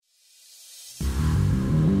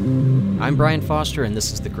I'm Brian Foster, and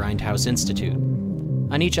this is the Grindhouse Institute.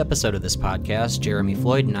 On each episode of this podcast, Jeremy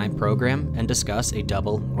Floyd and I program and discuss a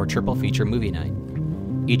double or triple feature movie night.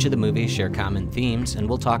 Each of the movies share common themes, and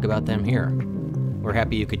we'll talk about them here. We're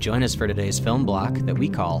happy you could join us for today's film block that we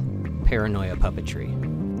call Paranoia Puppetry.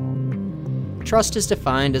 Trust is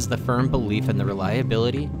defined as the firm belief in the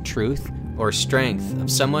reliability, truth, or strength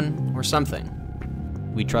of someone or something.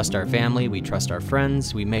 We trust our family, we trust our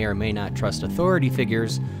friends, we may or may not trust authority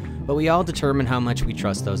figures, but we all determine how much we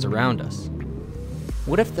trust those around us.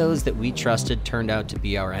 What if those that we trusted turned out to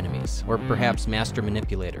be our enemies, or perhaps master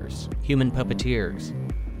manipulators, human puppeteers?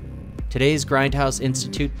 Today's Grindhouse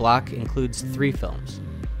Institute block includes 3 films.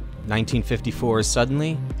 1954's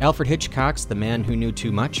Suddenly, Alfred Hitchcock's The Man Who Knew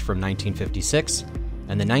Too Much from 1956,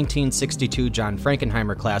 and the 1962 John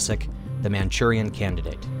Frankenheimer classic, The Manchurian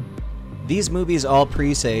Candidate. These movies all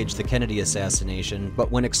presage the Kennedy assassination,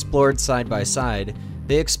 but when explored side by side,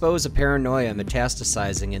 they expose a paranoia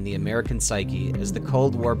metastasizing in the American psyche as the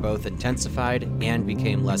Cold War both intensified and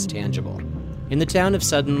became less tangible. In the town of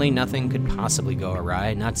Suddenly, nothing could possibly go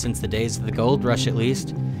awry, not since the days of the gold rush at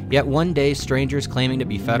least, yet one day strangers claiming to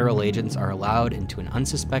be federal agents are allowed into an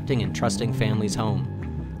unsuspecting and trusting family's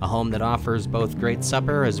home, a home that offers both great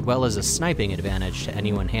supper as well as a sniping advantage to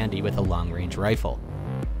anyone handy with a long-range rifle.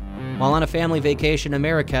 While on a family vacation in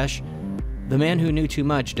Marrakesh, the man who knew too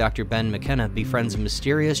much, Dr. Ben McKenna, befriends a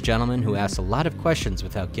mysterious gentleman who asks a lot of questions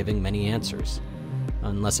without giving many answers.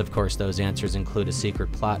 Unless, of course, those answers include a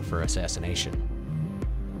secret plot for assassination.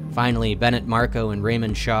 Finally, Bennett Marco and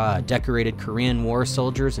Raymond Shaw, decorated Korean War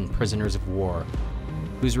soldiers and prisoners of war,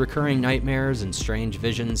 whose recurring nightmares and strange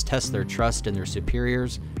visions test their trust in their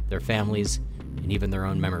superiors, their families, and even their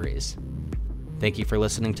own memories. Thank you for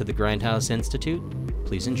listening to the Grindhouse Institute.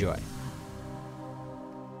 Please enjoy.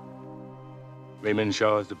 Raymond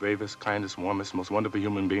Shaw is the bravest, kindest, warmest, most wonderful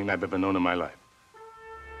human being I've ever known in my life.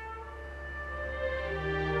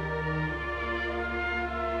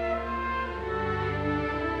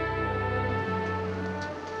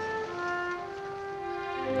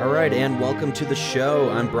 All right, and welcome to the show.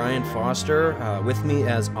 I'm Brian Foster. With me,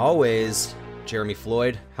 as always, Jeremy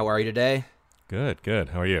Floyd. How are you today? Good.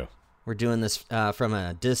 How are you? We're doing this from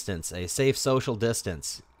a distance, a safe social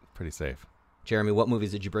distance. Pretty safe. Jeremy, what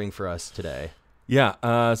movies did you bring for us today?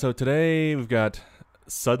 Yeah, so today we've got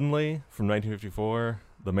Suddenly from 1954,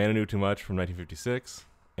 The Man Who Knew Too Much from 1956,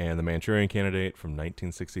 and The Manchurian Candidate from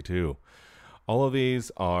 1962. All of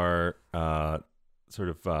these are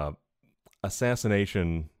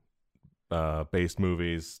assassination-based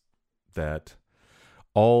movies that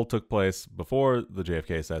all took place before the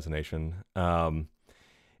JFK assassination. And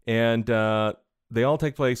they all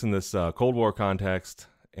take place in this Cold War context,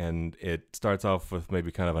 and it starts off with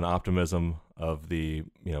maybe kind of an optimism of the,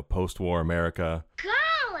 post-war America.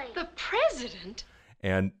 Golly! The president?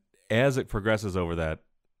 And as it progresses over that,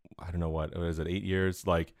 I don't know what is it, 8 years?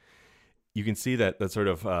 Like, you can see that sort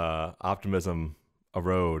of optimism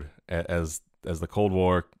erode as the Cold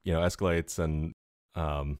War, escalates, and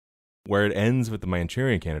where it ends with the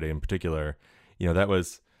Manchurian Candidate in particular, that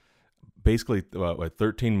was basically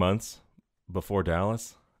 13 months before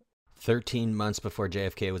Dallas. 13 months before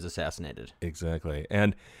JFK was assassinated. Exactly.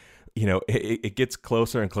 And, it gets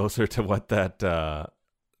closer and closer to what that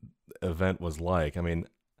event was like. I mean,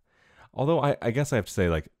 although I guess I have to say,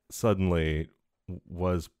 like, Suddenly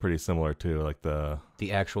was pretty similar to, like, the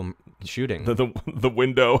actual shooting. The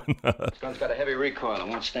window. This gun's got a heavy recoil. It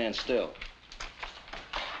won't stand still.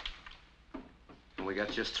 And we got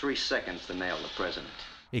just 3 seconds to nail the president.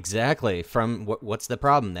 Exactly. From what's the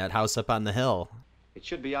problem? That house up on the hill. It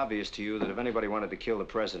should be obvious to you that if anybody wanted to kill the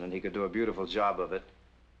president, he could do a beautiful job of it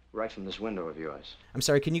right from this window of yours. I'm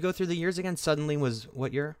sorry, can you go through the years again? Suddenly was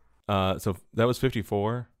what year? So that was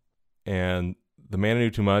 54, and The Man Who Knew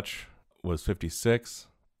Too Much was 56,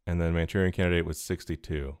 and then Manchurian Candidate was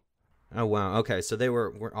 62. Oh, wow. Okay, so they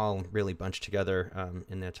were all really bunched together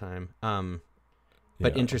in that time.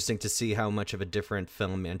 But interesting to see how much of a different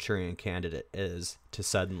film Manchurian Candidate is to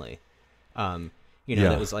Suddenly. That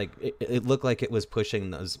was like, it looked like it was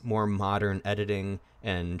pushing those more modern editing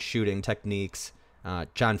and shooting techniques.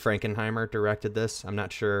 John Frankenheimer directed this. I'm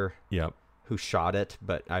not sure who shot it,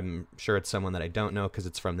 but I'm sure it's someone that I don't know because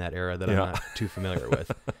it's from that era that I'm not too familiar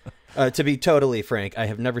with. To be totally frank, I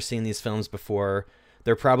have never seen these films before.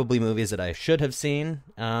 They're probably movies that I should have seen,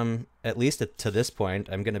 at least to this point.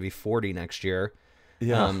 I'm going to be 40 next year.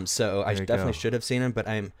 Yeah. So I definitely should have seen them, but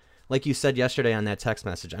I'm, like you said yesterday on that text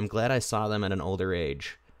message, I'm glad I saw them at an older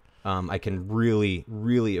age. I can really,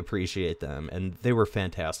 really appreciate them, and they were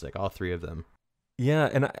fantastic, all 3 of them. Yeah,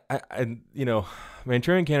 and I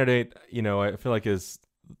Manchurian Candidate, I feel like is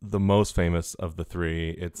the most famous of the three.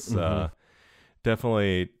 It's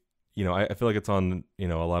definitely, I feel like it's on, a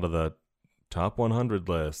lot of the top 100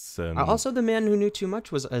 lists. And also, The Man Who Knew Too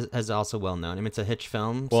Much was also well known. I mean, it's a Hitch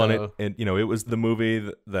film. Well, and it was the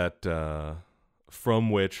movie that from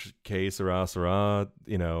which Que Sera Sera,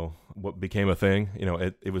 what became a thing.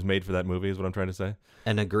 It was made for that movie, is what I'm trying to say.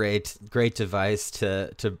 And a great device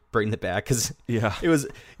to bring it back, because yeah, it was.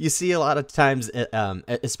 You see a lot of times,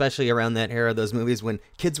 especially around that era, those movies when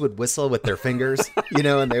kids would whistle with their fingers,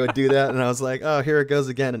 and they would do that, and I was like, oh, here it goes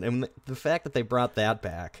again. And the fact that they brought that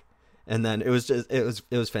back, and then it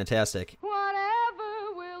was fantastic.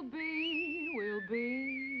 Whatever will be, will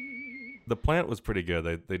be. The plant was pretty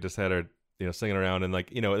good. They just had her, singing around, and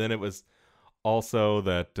and then it was also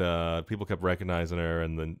that people kept recognizing her,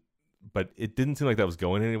 but it didn't seem like that was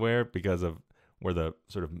going anywhere because of where the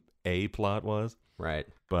sort of A plot was. Right.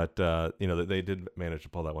 But they did manage to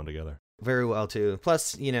pull that one together very well too.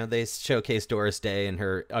 Plus, they showcase Doris Day and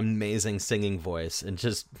her amazing singing voice, and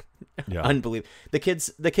just unbelievable. The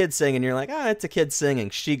kids sing, and you're like, it's a kid singing.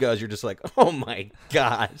 She goes, you're just like, oh my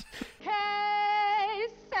god. Hey,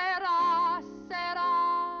 Sarah,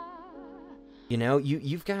 Sarah.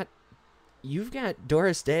 You've got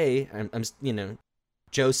Doris Day. I'm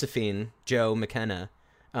Joe McKenna,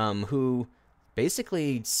 who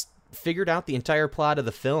basically figured out the entire plot of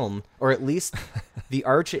the film, or at least the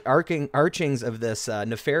archings of this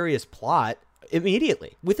nefarious plot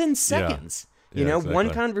immediately, within seconds. Exactly. One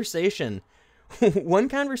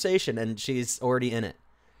conversation, and she's already in it.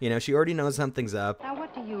 She already knows something's up. Now,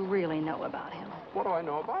 what do you really know about him? What do I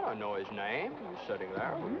know about him? I know his name. He was sitting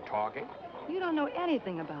there. We were talking. You don't know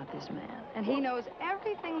anything about this man, and he knows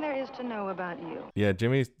everything there is to know about you. Yeah,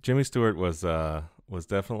 Jimmy Stewart was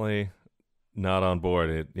definitely not on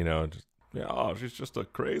board. She's just a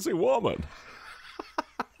crazy woman.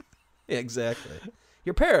 Exactly.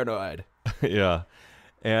 You're paranoid. Yeah.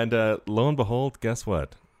 And lo and behold, guess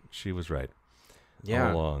what? She was right. Yeah.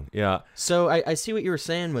 All along. Yeah. So I see what you were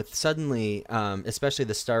saying with suddenly, especially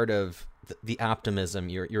the start of the optimism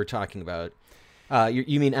you're talking about.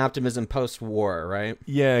 You mean optimism post-war, right?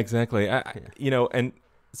 Yeah, exactly. And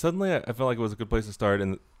suddenly I felt like it was a good place to start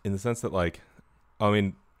in the sense that,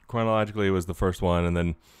 chronologically it was the first one, and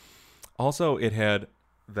then also it had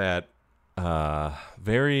that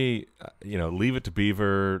very, Leave It to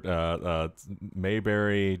Beaver,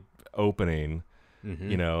 Mayberry opening.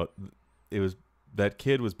 Mm-hmm. It was, that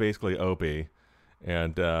kid was basically Opie,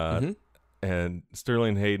 and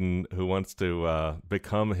Sterling Hayden, who wants to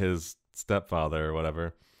become his stepfather or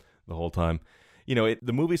whatever the whole time. The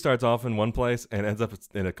movie starts off in one place and ends up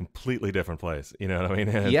in a completely different place. You know what I mean?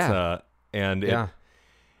 And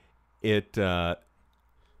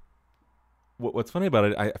what's funny about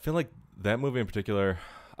it, I feel like that movie in particular,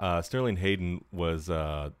 Sterling Hayden was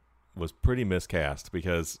pretty miscast,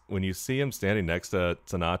 because when you see him standing next to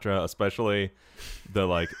Sinatra, especially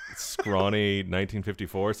the scrawny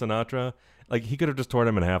 1954 Sinatra, he could have just torn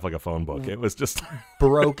him in half like a phone book. It was just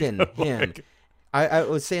broken him. I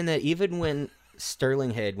was saying that even when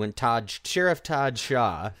Sterling Hayden, when Sheriff Todd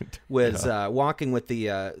Shaw was walking with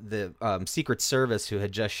the Secret Service, who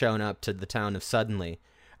had just shown up to the town of Suddenly,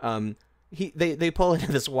 they pull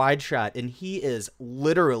into this wide shot, and he is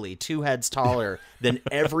literally 2 heads taller than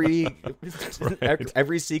every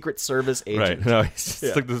Secret Service agent. Right? No, he's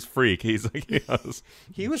just like this freak. He's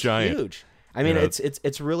he was giant. huge. I mean,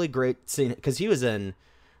 it's really great seeing, because he was in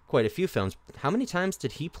quite a few films. How many times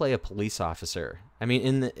did he play a police officer? I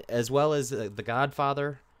mean, as well as The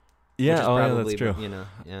Godfather. Yeah, that's true.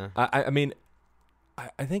 Yeah. I mean,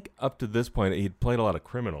 I think up to this point he'd played a lot of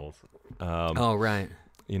criminals. Right.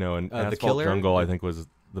 And The Asphalt Killer? Jungle, I think, was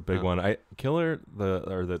the big one. The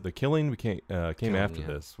Killing came after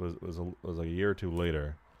this. Was like a year or two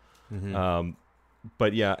later. Mm-hmm.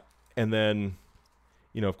 But yeah, and then,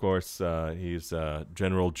 of course, he's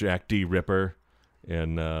General Jack D. Ripper,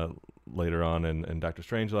 later on in Dr.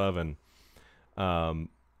 Strangelove,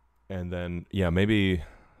 and then maybe,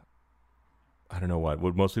 I don't know what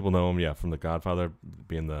would most people know him from The Godfather,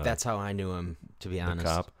 being that's how I knew him, to be honest.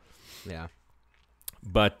 Cop. Yeah.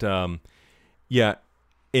 But anyway,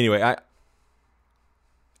 I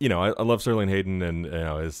love Sterling Hayden, and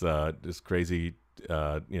his this crazy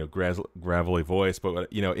gravelly voice, but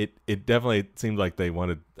it definitely seemed like they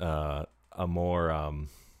wanted a more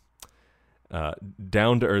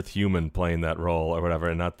down to earth human playing that role or whatever,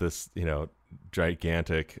 and not this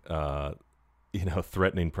gigantic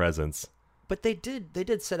threatening presence. But they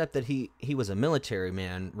did set up that he was a military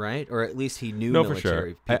man, right? Or at least he knew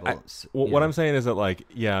military people. What I'm saying is that,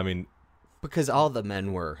 I mean, because all the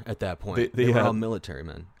men were at that point. They were all military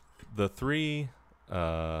men. The 3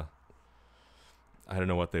 I don't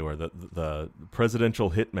know what they were, the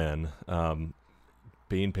presidential hitmen,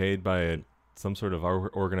 being paid by some sort of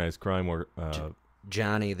organized crime or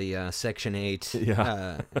Johnny, the Section 8.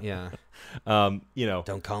 Yeah. Yeah.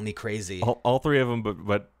 Don't call me crazy. all three of them,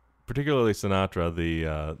 but particularly Sinatra,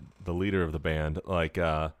 the leader of the band, like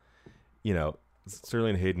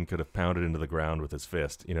Sterling Hayden could have pounded into the ground with his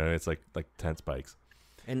fist. It's like tent spikes.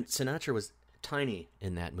 And Sinatra was tiny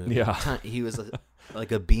in that movie. Yeah. He was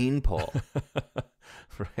like a beanpole.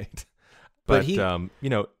 Right. But But he-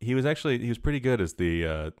 he was pretty good as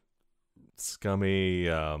the scummy,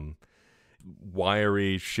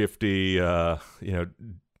 wiry, shifty,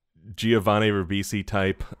 Giovanni Ribisi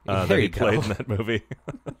type There that he you go. played in that movie.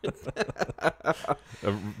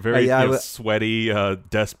 A very sweaty,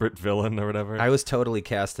 desperate villain or whatever. I was totally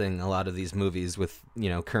casting a lot of these movies with,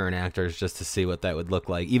 current actors just to see what that would look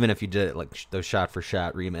like. Even if you did like those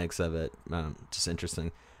shot-for-shot remakes of it. Just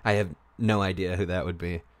interesting. I have no idea who that would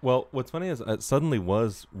be. Well, what's funny is it suddenly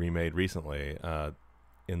was remade recently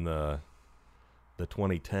in the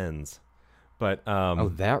 2010s. But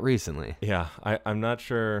That recently. yeah, I'm not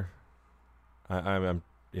sure. I'm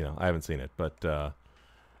I haven't seen it, but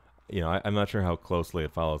I'm not sure how closely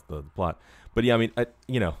it follows the plot. But yeah, I mean,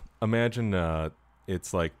 imagine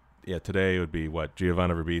it's like today it would be what,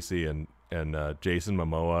 Giovanni Ribisi and Jason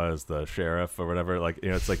Momoa as the sheriff or whatever. Like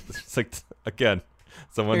it's like again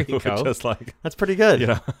someone There who you would go. just like That's pretty good.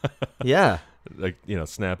 yeah Yeah.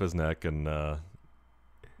 snap his neck and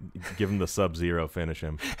give him the Sub-Zero finish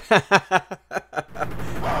him.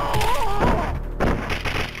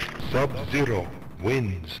 Sub-Zero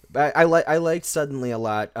wins. I liked Suddenly a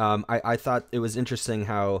lot. I thought it was interesting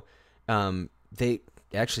how they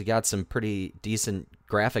actually got some pretty decent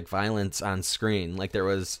graphic violence on screen. Like there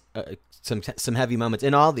was some heavy moments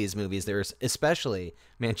in all these movies. There's especially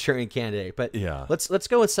Manchurian Candidate. But Yeah. let's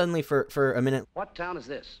go with Suddenly for a minute. What town is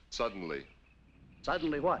this? Suddenly.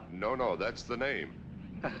 Suddenly what? No, that's the name.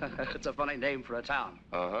 It's a funny name for a town.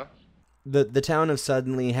 Uh-huh. The town of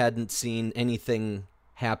Suddenly hadn't seen anything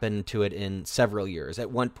happen to it in several years.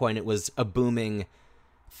 At one point, it was a booming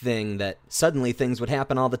thing that suddenly things would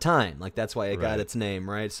happen all the time. Like that's why it got Right. its name,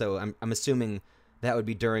 right? So I'm assuming that would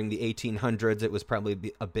be during the 1800s. It was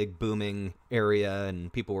probably a big booming area,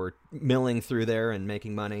 and people were milling through there and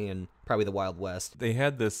making money, and probably the Wild West. They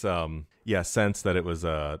had this sense that it was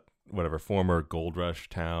whatever former gold rush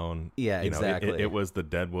town. Yeah, exactly. It was the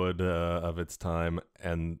Deadwood of its time,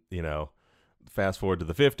 and fast forward to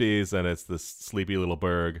the 50s, and it's this sleepy little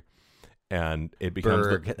burg, and it becomes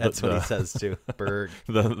Berg. That's what he says too. Berg.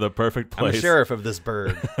 the perfect I'm place. a sheriff of this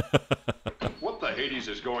burg. What the Hades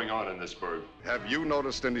is going on in this burg? Have you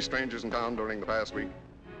noticed any strangers in town during the past week?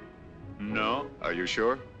 No. Are you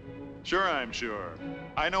sure? Sure, I'm sure.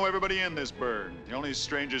 I know everybody in this burg. The only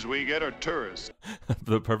strangers we get are tourists.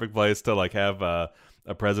 The perfect place to like have a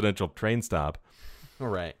presidential train stop, All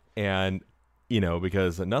right. and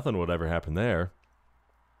because nothing would ever happen there.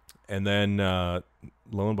 And then lo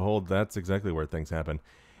and behold, that's exactly where things happen.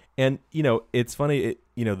 And it's funny.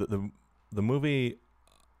 The movie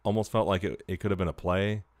almost felt like it could have been a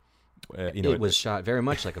play. It was shot very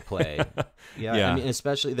much like a play. Yeah, Yeah. I mean,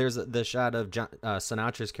 especially there's the shot of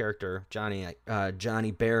Sinatra's character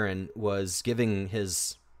Johnny Barron was giving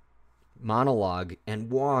his monologue and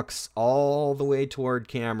walks all the way toward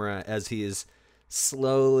camera as he is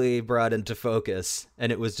slowly brought into focus,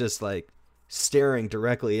 and it was just like staring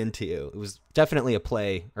directly into you. It was definitely a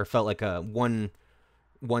play, or felt like a one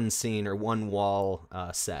scene or one wall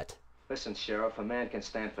set. Listen, Sheriff, a man can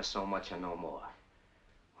stand for so much and no more.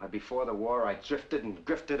 Why, before the war, I drifted and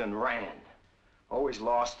grifted and ran. Always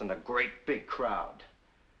lost in a great big crowd.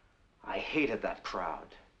 I hated that crowd.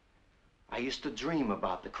 I used to dream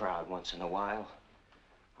about the crowd once in a while.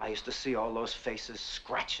 I used to see all those faces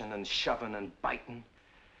scratching and shoving and biting.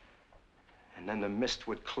 And then the mist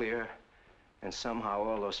would clear, and somehow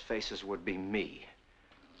all those faces would be me.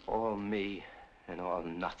 All me and all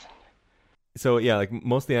nothing. So yeah, like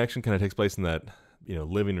most of the action kind of takes place in that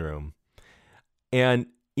living room, and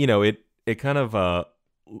it kind of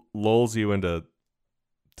lulls you into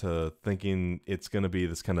thinking it's going to be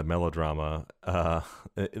this kind of melodrama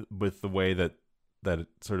with the way that it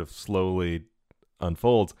sort of slowly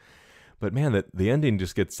unfolds. But man, the ending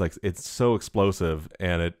just gets like, it's so explosive,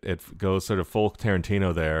 and it goes sort of full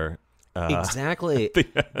Tarantino there. Exactly.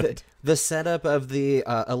 The setup of the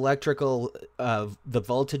electrical, the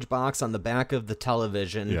voltage box on the back of the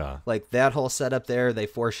television. Yeah. Like that whole setup there, they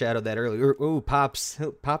foreshadowed that earlier. Ooh, popped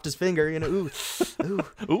his finger, ooh.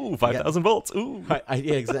 Ooh, 5,000 volts. Ooh.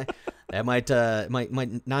 Yeah, exactly. That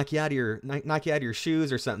might knock you out of your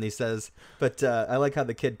shoes or something, he says. But I like how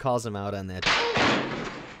the kid calls him out on that.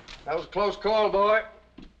 That was a close call, boy.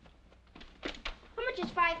 How much is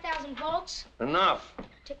 5,000 volts? Enough.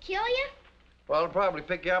 To kill you? Well, it'll probably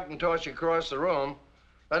pick you up and toss you across the room.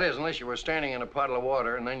 That is, unless you were standing in a puddle of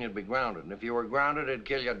water, and then you'd be grounded. And if you were grounded, it'd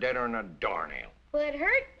kill you deader than a doornail. Will it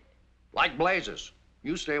hurt? Like blazes.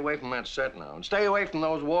 You stay away from that set now, and stay away from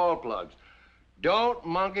those wall plugs. Don't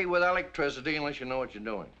monkey with electricity unless you know what you're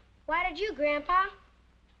doing. Why did you, Grandpa?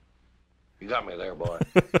 You got me there, boy.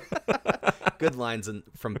 Good lines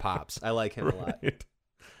from Pops. I like him a lot.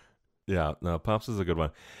 Yeah, no, Pops is a good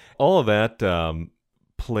one. All of that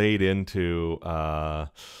played into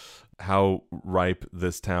how ripe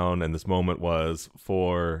this town and this moment was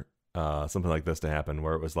for something like this to happen,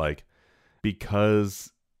 where it was like,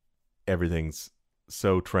 because everything's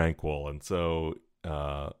so tranquil and so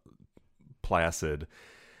placid,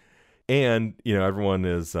 and everyone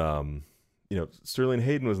is Sterling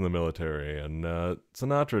Hayden was in the military, and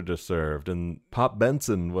Sinatra just served, and Pop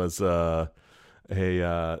Benson was a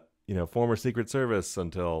former Secret Service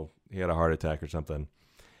until he had a heart attack or something.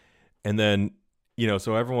 And then,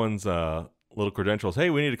 so everyone's little credentials, hey,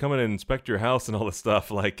 we need to come in and inspect your house and all this stuff.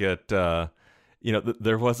 Like there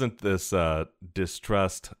wasn't this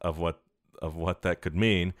distrust of what that could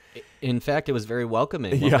mean. In fact, it was very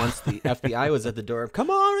welcoming. Yeah. Once the FBI was at the door, come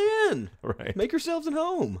on in, right? Make yourselves at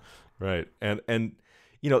home, right? And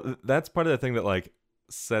that's part of the thing that like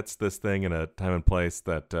sets this thing in a time and place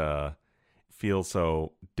that feels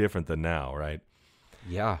so different than now, right?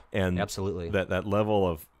 Yeah, and absolutely. That level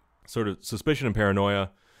of sort of suspicion and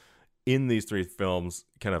paranoia in these three films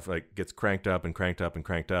kind of like gets cranked up and cranked up and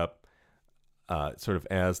cranked up, sort of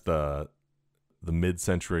as the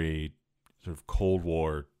mid-century sort of Cold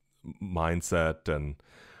War mindset and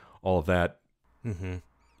all of that,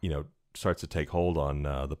 starts to take hold on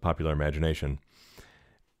the popular imagination.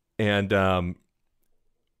 And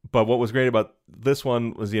but what was great about this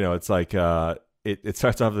one was, it's like it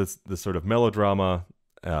starts off this sort of melodrama.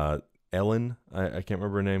 Ellen, I can't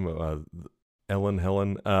remember her name.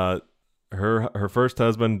 Helen. Her first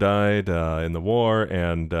husband died in the war,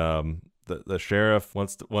 and the sheriff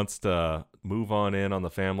wants to move on in on the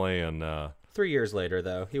family. And 3 years later,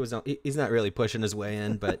 though, he's not really pushing his way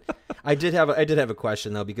in. But I did have a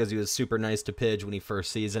question though, because he was super nice to Pidge when he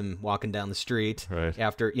first sees him walking down the street, right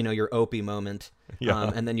after your Opie moment.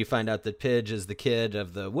 Yeah. And then you find out that Pidge is the kid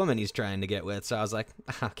of the woman he's trying to get with. So I was like,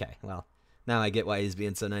 okay, well, now I get why he's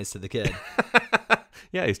being so nice to the kid.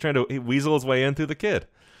 Yeah, he's trying to weasel his way in through the kid.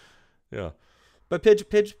 Yeah. But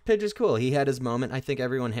Pidge is cool. He had his moment. I think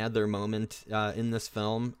everyone had their moment in this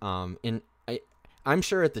film. I'm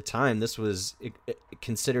sure at the time this was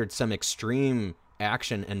considered some extreme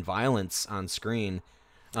action and violence on screen.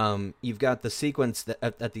 You've got the sequence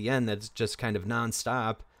at the end that's just kind of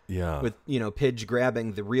nonstop. Yeah. With Pidge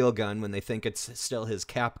grabbing the real gun when they think it's still his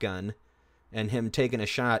cap gun, and him taking a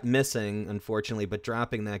shot, missing unfortunately, but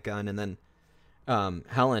dropping that gun, and then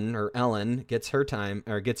Ellen gets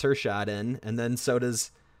her shot in, and then so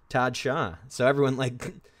does Todd Shaw. So everyone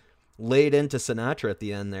like laid into Sinatra at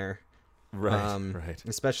the end there. Right.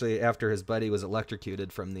 Especially after his buddy was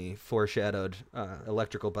electrocuted from the foreshadowed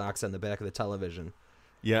electrical box on the back of the television.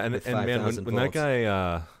 Yeah, and man, when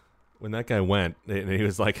that guy went, and he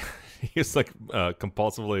was like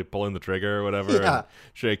compulsively pulling the trigger or whatever, yeah, and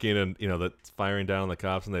shaking, and that's firing down on the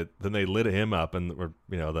cops, and then they lit him up, and were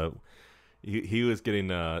he was getting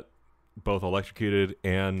both electrocuted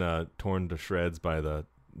and torn to shreds by the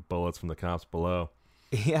bullets from the cops below.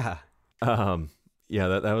 Yeah. Yeah,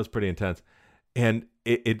 that was pretty intense, and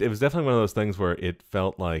it was definitely one of those things where it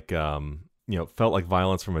felt like felt like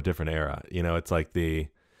violence from a different era. It's like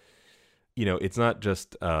it's not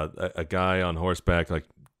just a guy on horseback like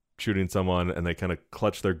shooting someone and they kind of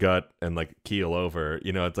clutch their gut and like keel over.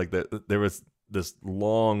 It's like there was this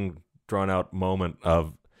long drawn out moment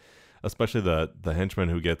of, especially the henchman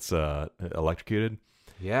who gets electrocuted.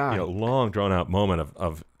 Yeah, long drawn out moment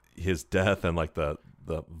of his death and like the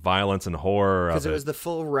violence and horror of it. Because it was the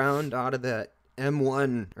full round out of that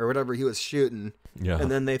M1 or whatever he was shooting. Yeah.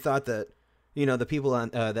 And then they thought that, the people on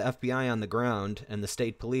the FBI on the ground and the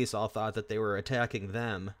state police all thought that they were attacking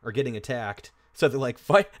them or getting attacked. So they're like,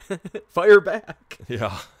 fire back.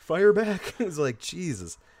 Yeah. Fire back. It was like,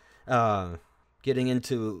 Jesus. Getting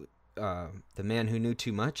into The Man Who Knew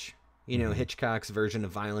Too Much, You know, Hitchcock's version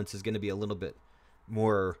of violence is going to be a little bit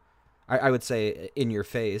more, I would say, in your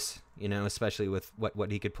face, you know, especially with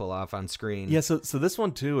what he could pull off on screen. Yeah, so this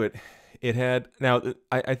one too, it had, now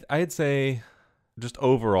I'd say just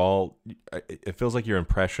overall, it feels like your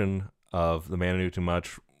impression of The Man Who Knew Too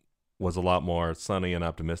Much was a lot more sunny and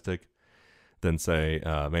optimistic than, say,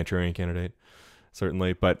 Manchurian Candidate,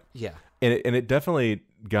 certainly. But yeah, and it definitely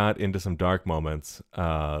got into some dark moments,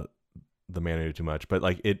 The Man Who Knew Too Much. But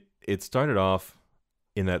like it started off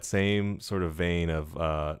in that same sort of vein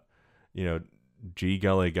of, you know, gee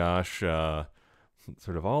golly gosh, sort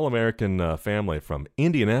of all-American family from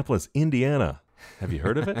Indianapolis, Indiana. Have you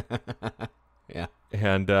heard of it? Yeah.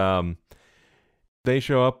 And they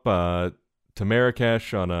show up to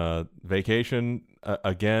Marrakesh on a vacation.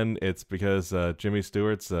 Again, it's because Jimmy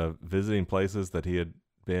Stewart's visiting places that he had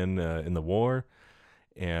been in the war.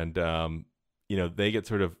 And, you know, they get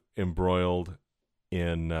sort of embroiled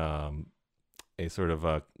in a sort of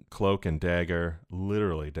a cloak and dagger,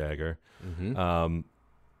 literally dagger. Mm-hmm.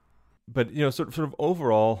 But, you know, sort of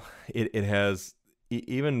overall, it has,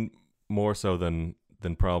 even more so than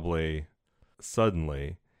probably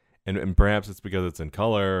Suddenly, and perhaps it's because it's in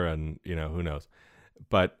color, and, you know, who knows.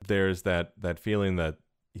 But there's that feeling that,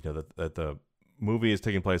 you know, that the movie is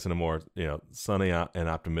taking place in a more, you know, sunny and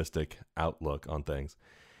optimistic outlook on things.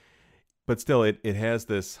 But still, it has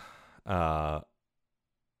this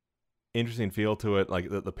interesting feel to it. Like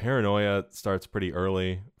the paranoia starts pretty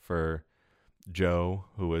early for Joe,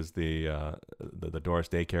 who is the Doris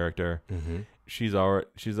Day character. Mm-hmm. She's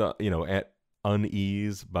you know, at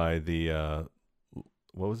unease by the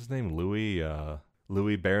what was his name, Louis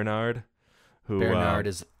Bernard, who Bernard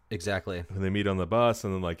is exactly who they meet on the bus,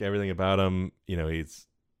 and then like everything about him, you know, he's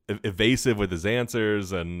evasive with his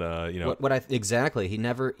answers, and you know exactly he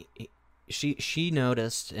never. She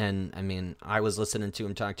noticed, and I mean, I was listening to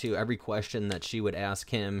him talk too. Every question that she would ask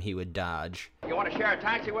him, he would dodge. You want to share a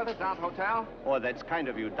taxi with us down to the hotel? Oh, that's kind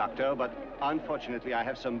of you, Doctor, but unfortunately I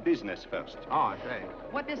have some business first. Oh, I see.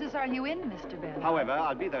 What business are you in, Mr. Bell? However,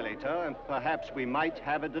 I'll be there later, and perhaps we might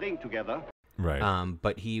have a drink together. Right.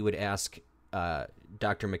 But he would ask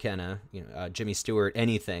Dr. McKenna, you know, Jimmy Stewart,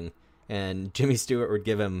 anything, and Jimmy Stewart would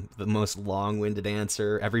give him the most long-winded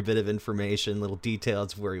answer, every bit of information, little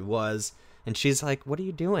details of where he was. And she's like, what are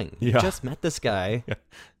you doing? You just met this guy. Yeah.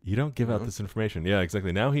 You don't give out this information. Yeah,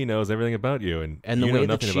 exactly. Now he knows everything about you, and the you way know that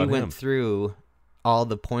nothing she about went him. through all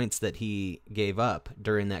the points that he gave up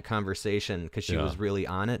during that conversation, because she was really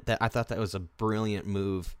on it, that I thought that was a brilliant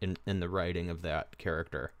move in the writing of that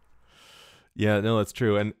character. Yeah, no, that's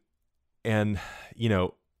true. And you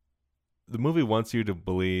know, the movie wants you to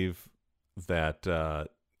believe that,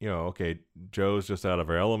 you know, okay, Joe's just out of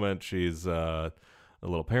her element. She's a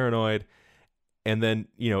little paranoid. And then,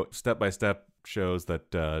 you know, step by step shows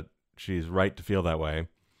that she's right to feel that way.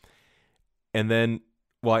 And then,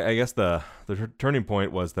 well, I guess the turning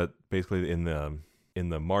point was that basically in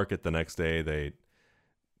the market the next day, they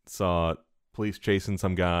saw police chasing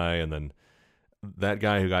some guy, and then that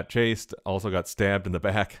guy who got chased also got stabbed in the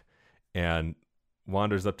back, and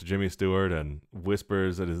wanders up to Jimmy Stewart and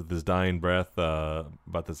whispers at his dying breath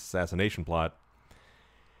about this assassination plot.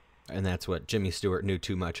 And that's what Jimmy Stewart knew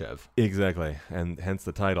too much of. Exactly, and hence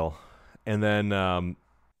the title. And then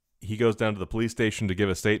he goes down to the police station to give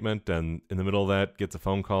a statement, and in the middle of that gets a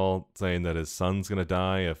phone call saying that his son's going to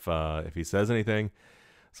die if he says anything.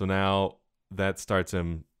 So now that starts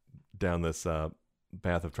him down this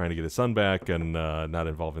path of trying to get his son back and not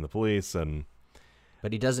involving the police.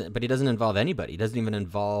 But he doesn't involve anybody. He doesn't even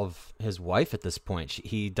involve his wife at this point.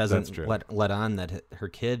 He doesn't let on that her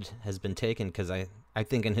kid has been taken, because I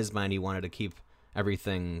think in his mind he wanted to keep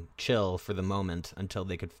everything chill for the moment until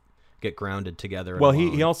they could get grounded together. Well,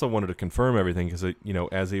 he also wanted to confirm everything, because, you know,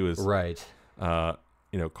 as he was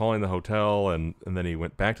you know, calling the hotel, and then he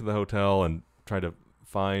went back to the hotel and tried to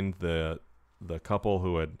find the couple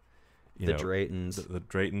who had, the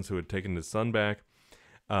Draytons who had taken his son back,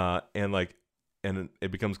 and it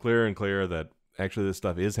becomes clearer and clearer that actually this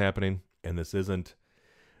stuff is happening, and this isn't,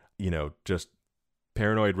 you know, just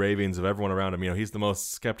paranoid ravings of everyone around him. You know, he's the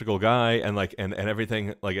most skeptical guy, and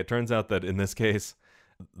everything. Like, it turns out that in this case,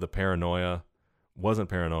 the paranoia wasn't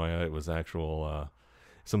paranoia; it was actual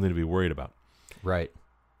something to be worried about. Right.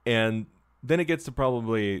 And then it gets to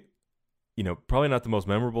probably not the most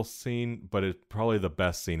memorable scene, but it's probably the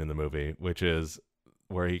best scene in the movie, which is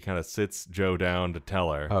where he kind of sits Joe down to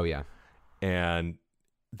tell her. Oh yeah. And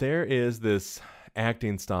there is this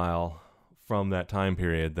acting style from that time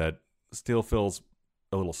period that still feels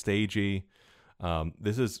a little stagey.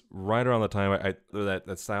 This is right around the time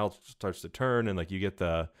that style starts to turn, and like you get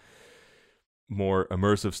the more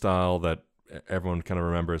immersive style that everyone kind of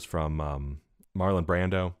remembers from Marlon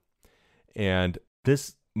Brando. And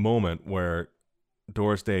this moment where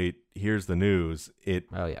Doris Day hears the news, it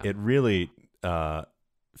really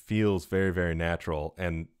feels very, very natural,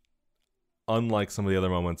 and unlike some of the other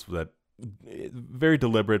moments that very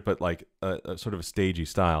deliberate, but like a sort of a stagey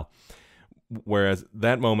style. Whereas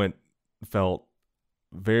that moment felt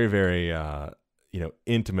very, very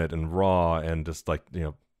intimate and raw and just like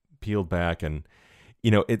peeled back. And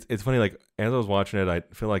it's funny, like as I was watching it, I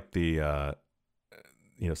feel like the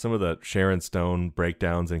some of the Sharon Stone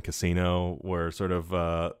breakdowns in Casino were sort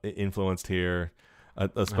of influenced here,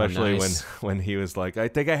 especially when he was like, I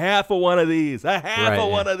take a half of one of these,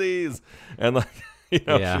 one of these, and like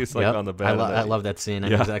she's like on the bed. I love that scene. I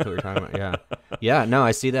know exactly what you're talking about. Yeah. No,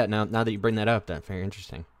 I see that now. Now that you bring that up, that's very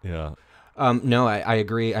interesting. Yeah. No, I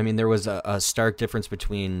agree. I mean, there was a stark difference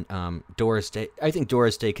between Doris Day. I think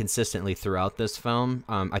Doris Day consistently throughout this film.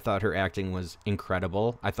 I thought her acting was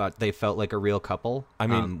incredible. I thought they felt like a real couple. I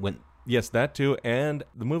mean, yes, that too. And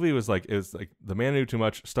the movie was like The Man Who Knew Too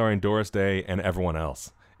Much, starring Doris Day and everyone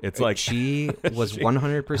else. It's like she was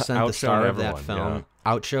 100% the star of that film. Yeah.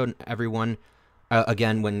 Outshone everyone.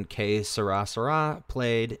 Again, when Kay Sarah Sarah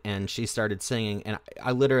played and she started singing, and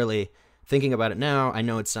I literally, thinking about it now, I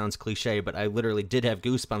know it sounds cliche, but I literally did have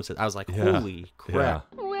goosebumps. I was like, holy crap.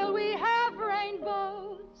 Yeah. Will we have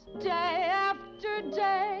rainbows day after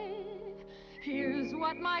day? Here's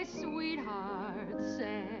what my sweetheart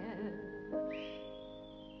said.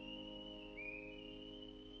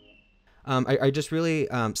 I just really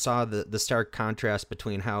saw the stark contrast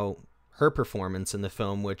between how her performance in the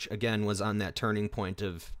film, which again was on that turning point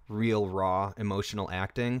of real raw emotional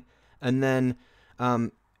acting, and then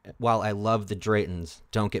while I love the Draytons,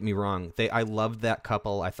 don't get me wrong, I loved that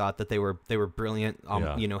couple. I thought that they were brilliant,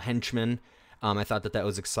 henchmen. I thought that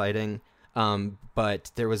was exciting.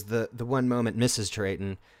 But there was the one moment, Mrs.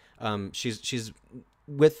 Drayton, she's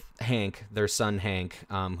with Hank, their son Hank,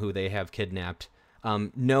 who they have kidnapped,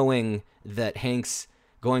 knowing that Hank's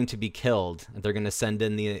going to be killed. They're going to send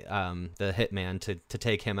in the hitman to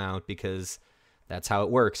take him out, because that's how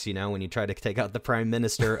it works, when you try to take out the prime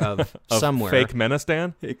minister of somewhere. Fake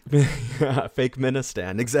Menistan? Fake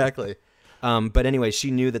Menistan, exactly. But anyway,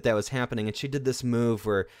 she knew that was happening, and she did this move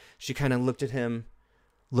where she kind of looked at him,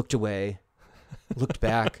 looked away, looked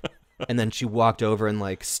back, and then she walked over and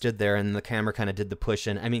like stood there, and the camera kind of did the push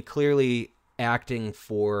in. I mean, clearly acting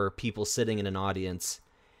for people sitting in an audience.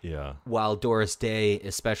 Yeah. While Doris Day,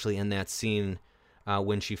 especially in that scene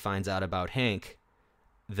when she finds out about Hank,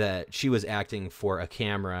 that she was acting for a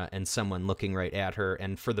camera and someone looking right at her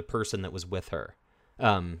and for the person that was with her.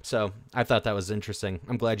 So I thought that was interesting.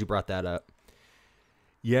 I'm glad you brought that up.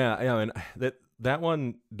 Yeah, and that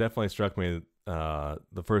one definitely struck me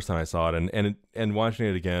the first time I saw it, and watching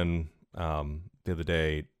it again the other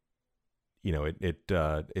day,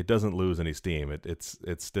 it doesn't lose any steam. It's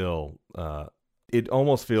still it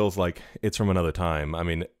almost feels like it's from another time. I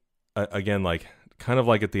mean, again, like kind of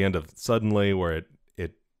like at the end of Suddenly, where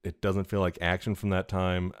it doesn't feel like action from that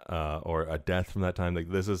time or a death from that time. Like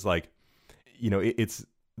this is like, it's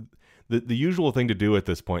the usual thing to do at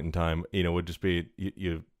this point in time. Would just be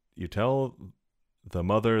you tell the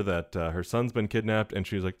mother that her son's been kidnapped, and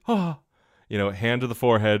she's like, hand to the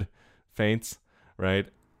forehead, faints, right?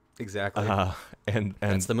 Exactly. And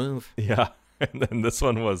that's the move. Yeah, and then this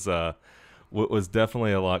one was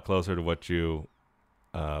definitely a lot closer to what you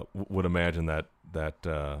would imagine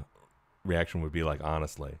that reaction would be like,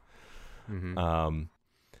 honestly. Mm-hmm.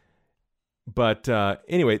 But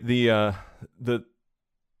anyway, the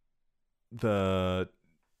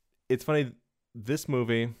it's funny, this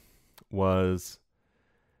movie was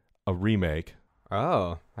a remake.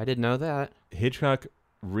 Oh, I didn't know that. Hitchcock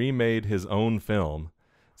remade his own film.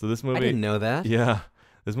 So this movie, I didn't know that. Yeah,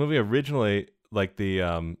 this movie originally, like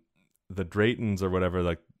the Draytons or whatever,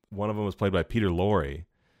 like one of them was played by Peter Lorre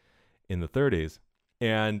in the 30s,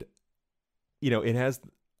 and it has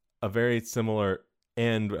a very similar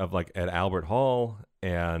end of like at Albert Hall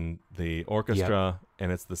and the orchestra,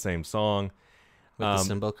 and it's the same song with the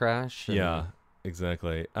cymbal crash. Yeah,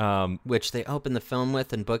 exactly. Which they opened the film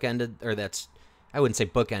with and bookended, or that's, I wouldn't say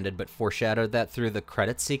bookended, but foreshadowed that through the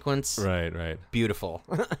credit sequence. Right. Beautiful.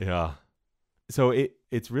 Yeah. So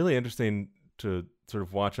it's really interesting to sort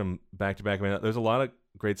of watch them back to back. I mean, there's a lot of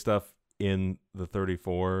great stuff in the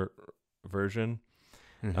 34 version.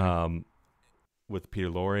 Mm-hmm. With Peter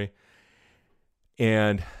Lorre,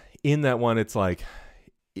 and in that one, it's like,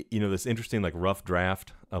 this interesting like rough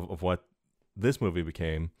draft of what this movie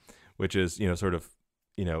became, which is sort of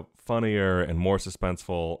funnier and more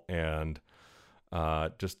suspenseful and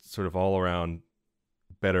just sort of all around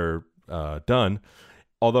better done.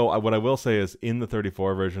 Although what I will say is in the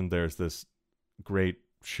 34 version, there's this great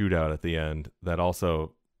shootout at the end that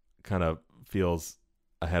also kind of feels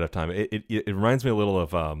ahead of time. It reminds me a little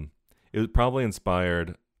of it probably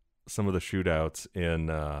inspired some of the shootouts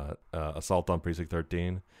in Assault on Precinct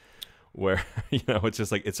 13, where it's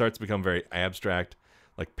just like it starts to become very abstract.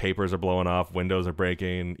 Like papers are blowing off, windows are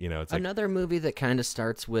breaking. It's like, another movie that kind of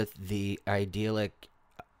starts with the idyllic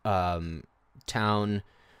town.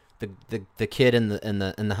 The kid and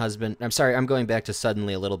the husband. I'm sorry, I'm going back to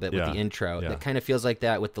Suddenly a little bit with the intro. Yeah. That kind of feels like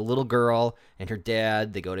that with the little girl and her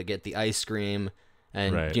dad. They go to get the ice cream,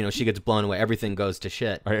 and she gets blown away. Everything goes to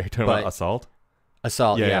shit. Are you talking about Assault?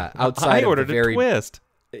 Assault, yeah. Outside, I ordered a twist.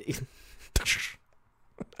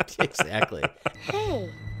 Exactly. Hey,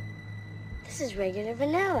 this is regular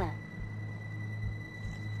vanilla.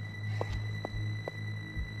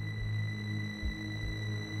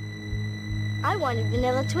 I wanted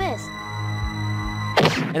vanilla twist.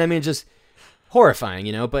 And I mean, just horrifying,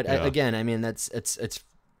 But again, I mean, it's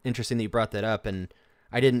interesting that you brought that up, and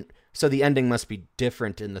I didn't. So the ending must be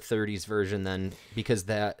different in the 30s version then, because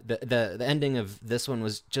the ending of this one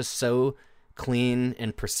was just so clean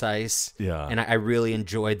and precise. Yeah. And I really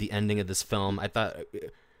enjoyed the ending of this film. I thought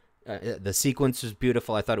the sequence was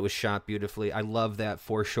beautiful. I thought it was shot beautifully. I love that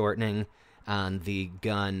foreshortening on the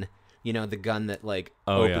gun. The gun that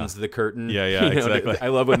opens the curtain. Yeah, exactly. I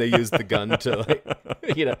love when they use the gun to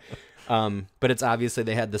but it's obviously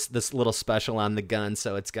they had this little special on the gun,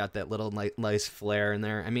 so it's got that little nice flare in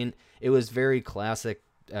there. I mean, it was very classic,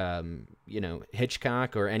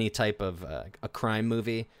 Hitchcock or any type of a crime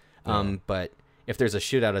movie. But if there's a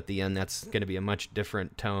shootout at the end, that's going to be a much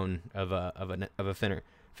different tone of an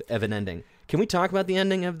ending. Can we talk about the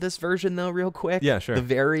ending of this version though, real quick? Yeah, sure. The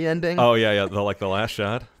very ending. Oh yeah. The last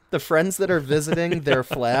shot. The friends that are visiting their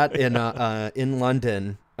flat in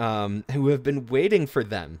London, who have been waiting for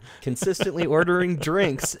them, consistently ordering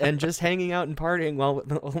drinks and just hanging out and partying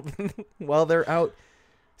while they're out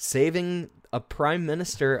saving a prime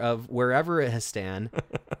minister of wherever it has stand.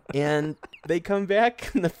 And they come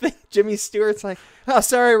back, and Jimmy Stewart's like, "Oh,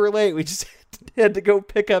 sorry, we're late. We just had to go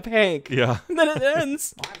pick up Hank." Yeah. And then it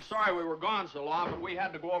ends. I'm sorry we were gone so long, but we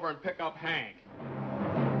had to go over and pick up Hank.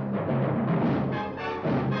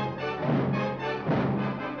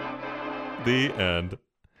 The end.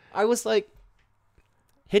 I was like,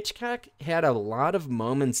 Hitchcock had a lot of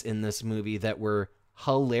moments in this movie that were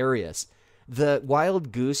hilarious. The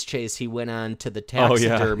wild goose chase he went on to the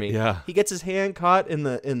taxidermy. Oh, yeah. He gets his hand caught in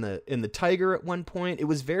the tiger at one point. It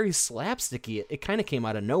was very slapsticky. It kind of came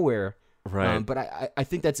out of nowhere. Right. But I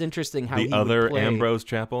think that's interesting how the other Ambrose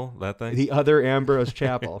Chapel, that thing? The other Ambrose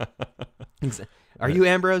Chapel. Are you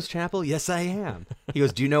Ambrose Chapel? Yes, I am. He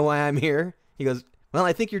goes, "Do you know why I'm here?" He goes, "Well,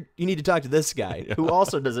 I think you need to talk to this guy who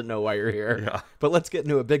also doesn't know why you're here." Yeah. But let's get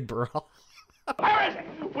into a big brawl. Where is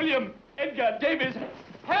it? William Edgar Davis,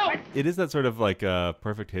 help! It is that sort of like a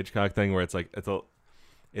perfect Hitchcock thing where it's like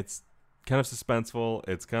it's kind of suspenseful.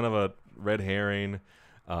 It's kind of a red herring,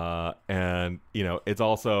 and it's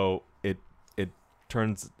also it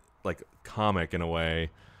turns like comic in a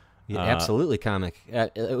way. Yeah, absolutely comic.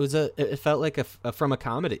 It felt like from a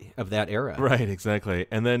comedy of that era. Right, exactly.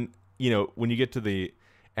 And then when you get to the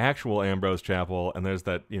actual Ambrose Chapel, and there's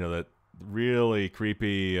that that really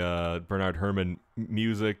creepy Bernard Herrmann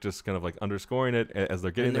music, just kind of like underscoring it as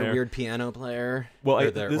they're getting and their there. Weird piano player. Well,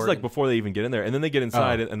 this is like before they even get in there, and then they get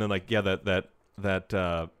inside, and then like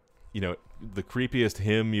that the creepiest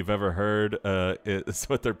hymn you've ever heard is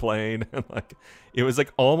what they're playing. And like it was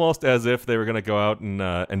like almost as if they were gonna go out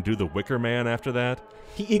and do the Wicker Man after that.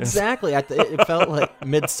 Exactly. It felt like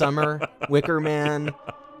Midsummer, Wicker Man.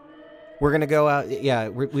 We're gonna go out. Yeah,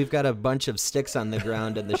 we've got a bunch of sticks on the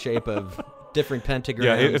ground in the shape of different pentagrams.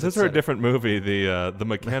 Yeah, if this were a different movie, the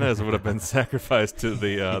McKennas would have been sacrificed to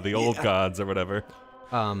the old gods or whatever.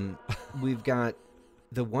 We've got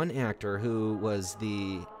the one actor who was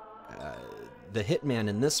the hitman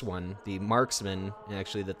in this one, the marksman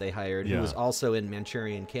actually that they hired, who was also in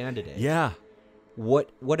Manchurian Candidate. Yeah.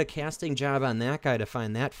 What a casting job on that guy to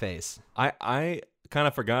find that face. I kind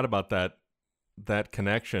of forgot about that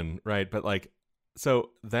connection, right? But like,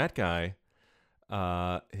 so that guy,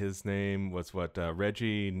 his name was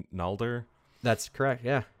Reggie Nalder? That's correct,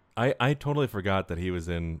 yeah. I totally forgot that he was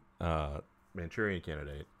in Manchurian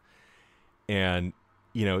Candidate. And,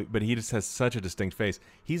 but he just has such a distinct face.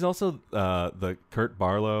 He's also the Kurt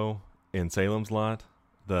Barlow in Salem's Lot,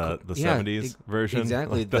 the 70s version.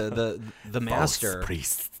 Exactly, the master. False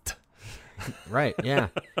priest. Right, yeah.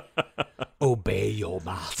 Obey your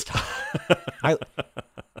master.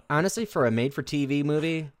 honestly, for a made-for-TV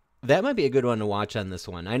movie, that might be a good one to watch on this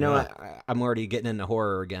one. I know I'm already getting into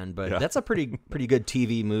horror again, but that's a pretty good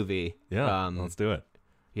TV movie. Yeah, let's do it.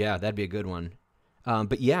 Yeah, that'd be a good one.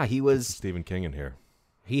 But yeah, he was Stephen King in here.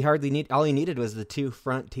 He hardly all he needed was the 2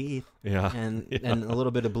 front teeth. Yeah. And a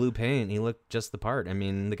little bit of blue paint. He looked just the part. I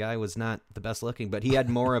mean, the guy was not the best looking, but he had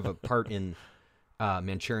more of a part in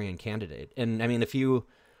Manchurian Candidate. And I mean, if you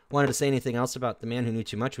wanted to say anything else about The Man Who Knew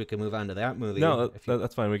Too Much, we could move on to that movie. No,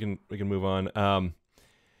 that's fine. We can move on.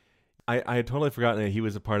 I had totally forgotten that he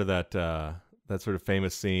was a part of that sort of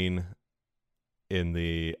famous scene in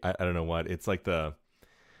the I don't know what. It's like the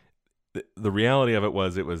reality of it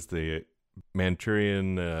was the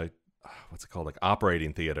Manchurian what's it called, like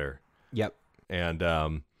operating theater. Yep. And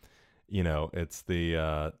it's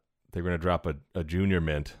the they're going to drop a junior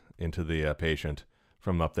mint into the patient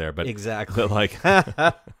from up there, but exactly, like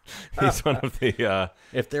he's one of the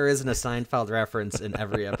if there isn't a Seinfeld reference in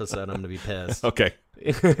every episode, I'm going to be pissed. Okay.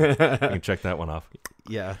 You can check that one off.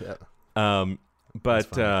 Yeah.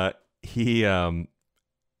 But he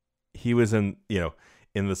was in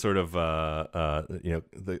in the sort of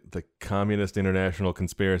the Communist International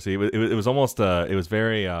Conspiracy. It was almost it was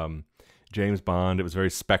very James Bond. It was very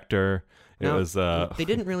Spectre. They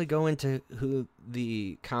didn't really go into who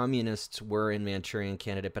the communists were in Manchurian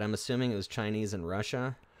Candidate, but I'm assuming it was Chinese and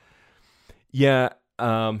Russia. Yeah.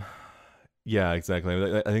 Yeah,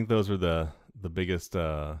 exactly. I think those were the biggest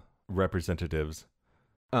representatives.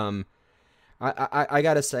 I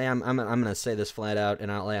gotta say, I'm gonna say this flat out,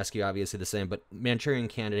 and I'll ask you obviously the same. But Manchurian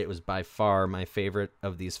Candidate was by far my favorite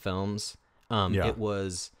of these films.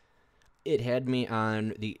 It had me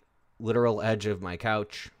on the literal edge of my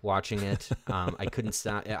couch watching it. I couldn't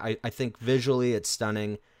stop. I think visually it's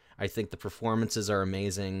stunning. I think the performances are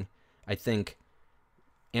amazing. I think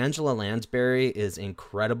Angela Lansbury is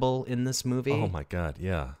incredible in this movie. Oh my God,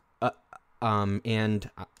 yeah. And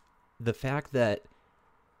the fact that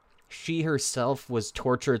she herself was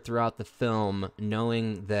tortured throughout the film,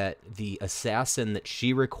 knowing that the assassin that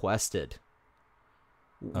she requested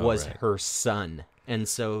was her son. And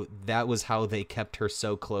so that was how they kept her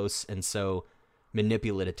so close and so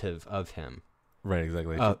manipulative of him. Right,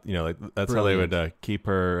 exactly. That's how they would keep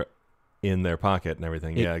her in their pocket and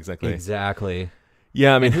everything. Yeah, exactly. Exactly.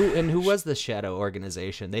 Yeah, I mean, who was the Shadow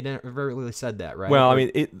Organization? They never really said that, right? Well, I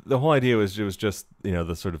mean, the whole idea was it was just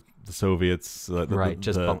the sort of the Soviets,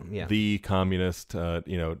 the communist,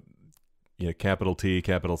 capital T,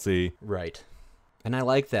 capital C, right. And I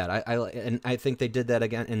like that. I think they did that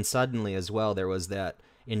again. And suddenly as well, there was that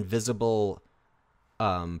invisible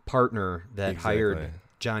partner that hired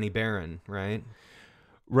Johnny Barron, right?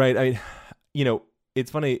 Right.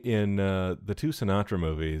 It's funny in the 2 Sinatra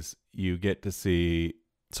movies, you get to see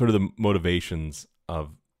sort of the motivations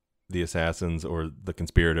of the assassins or the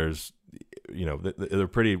conspirators. They're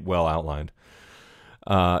pretty well outlined.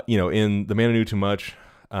 In The Man Who Knew Too Much,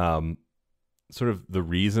 sort of the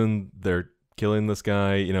reason they're killing this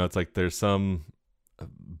guy, it's like there's some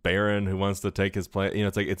baron who wants to take his place.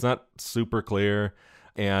 It's like it's not super clear,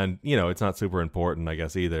 and it's not super important, I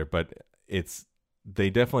guess, either. But they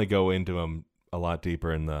definitely go into them a lot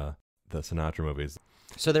deeper in the Sinatra movies.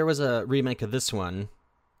 So there was a remake of this one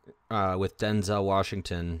with Denzel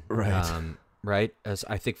Washington, right? Right, as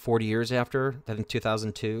I think 40 years after, I think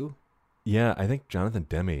 2002. Yeah, I think Jonathan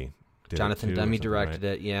Demme directed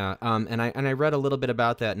it. Yeah, and I read a little bit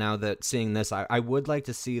about that. Now that seeing this, I would like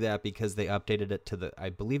to see that because they updated it to I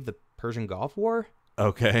believe the Persian Gulf War.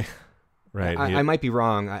 Okay, right. I might be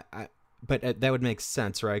wrong. But that would make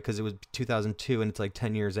sense, right? Because it was 2002, and it's like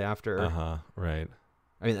 10 years after. Right.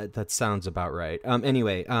 I mean, that sounds about right.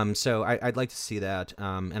 Anyway, so I'd like to see that.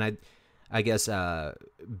 And I guess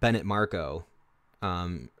Bennett Marco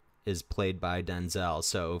is played by Denzel.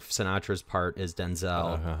 So Sinatra's part is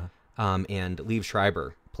Denzel. And Liev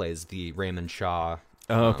Schreiber plays the Raymond Shaw.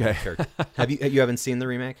 Character. You haven't seen the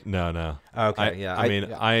remake? No. Okay,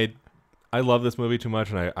 I love this movie too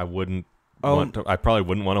much, and I wouldn't. I probably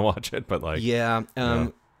wouldn't want to watch it, but like, yeah.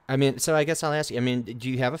 I mean, so I guess I'll ask you. I mean, do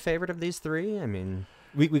you have a favorite of these 3? I mean,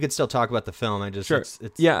 we could still talk about the film. Sure. It's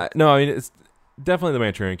yeah. No, I mean, it's definitely the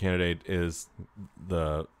Manchurian Candidate is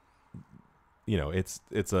the,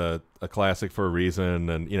 it's a classic for a reason,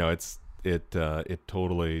 and it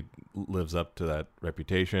totally lives up to that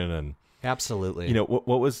reputation, and absolutely.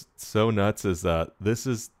 What was so nuts is that this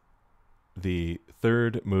is the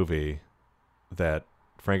 3rd movie that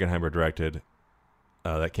Frankenheimer directed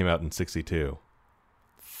that came out in 1962.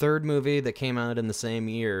 3rd movie that came out in the same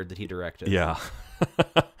year that he directed. Yeah.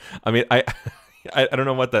 I mean, I don't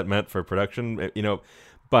know what that meant for production,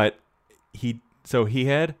 but he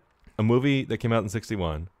had a movie that came out in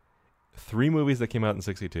 1961, 3 movies that came out in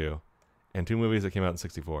 62 and 2 movies that came out in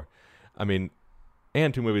 64. I mean,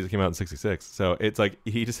 and 2 movies that came out in 66. So it's like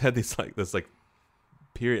he just had this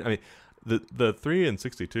period. I mean, the 3 in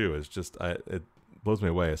 62 is just it blows me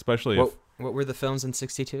away, especially what were the films in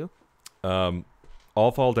 62?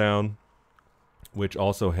 All Fall Down, which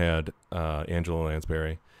also had Angela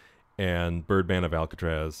Lansbury, and Birdman of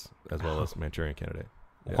Alcatraz, as well as Manchurian Candidate.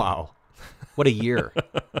 Yeah. Wow. What a year.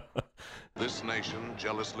 This nation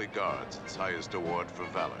jealously guards its highest award for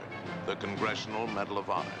valor, the Congressional Medal of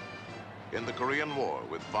Honor. In the Korean War,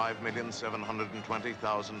 with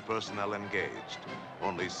 5,720,000 personnel engaged,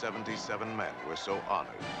 only 77 men were so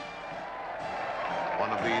honored.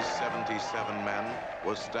 One of these 77 men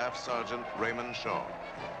was Staff Sergeant Raymond Shaw.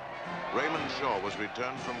 Raymond Shaw was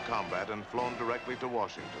returned from combat and flown directly to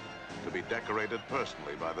Washington to be decorated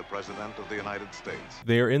personally by the President of the United States.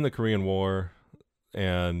 They are in the Korean War,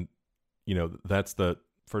 and, that's the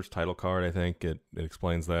first title card, I think. It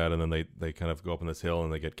explains that, and then they kind of go up on this hill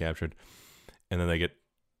and they get captured, and then they get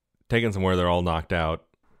taken somewhere. They're all knocked out.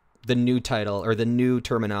 The new title, or the new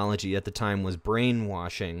terminology at the time, was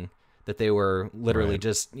brainwashing, that they were literally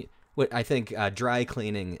just... What I think dry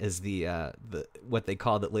cleaning is the what they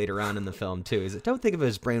called it later on in the film too. Is it? Don't think of it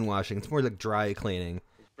as brainwashing. It's more like dry cleaning.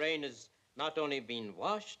 His brain has not only been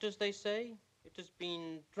washed, as they say, it has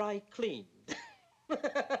been dry cleaned.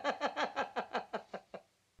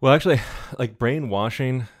 Well, actually, like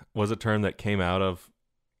brainwashing was a term that came out of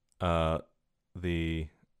the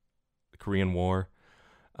Korean War.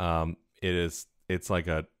 It's like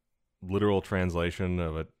a literal translation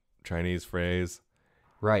of a Chinese phrase.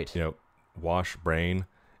 Right. Wash brain.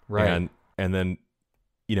 Right. And then,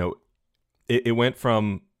 it went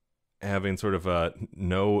from having sort of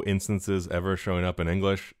no instances ever showing up in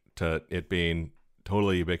English to it being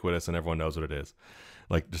totally ubiquitous and everyone knows what it is.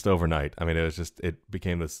 Like just overnight. I mean, it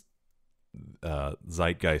became this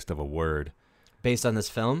zeitgeist of a word. Based on this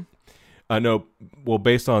film? No, well,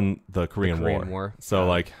 based on the Korean War.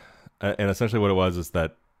 So and essentially what it was is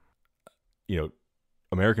that,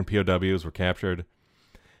 American POWs were captured,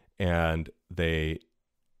 and they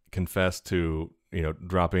confessed to,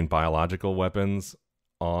 dropping biological weapons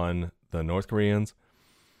on the North Koreans.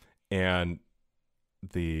 And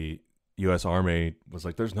the U.S. Army was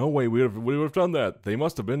like, there's no way we would have done that. They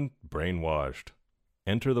must have been brainwashed.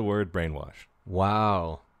 Enter the word brainwash.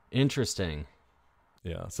 Wow. Interesting.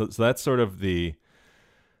 Yeah. So that's sort of the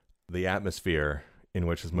atmosphere in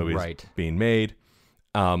which this movie is being made.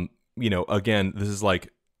 Again, this is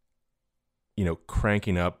like,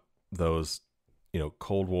 cranking up those,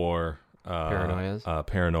 Cold War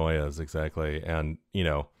paranoias, exactly. And,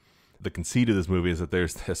 the conceit of this movie is that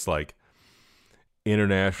there's this like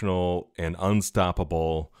international and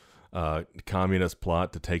unstoppable communist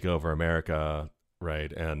plot to take over America,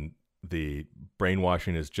 right? And the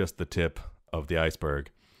brainwashing is just the tip of the iceberg.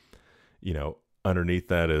 Underneath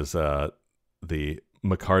that is the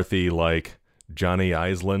McCarthy-like Johnny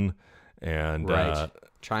Iselin, and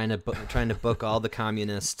trying to book all the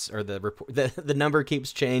communists, or the number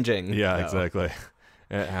keeps changing. Yeah, exactly.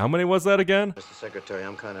 How many was that again? Mr. Secretary,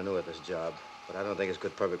 I'm kind of new at this job, but I don't think it's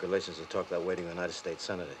good public relations to talk that way to a United States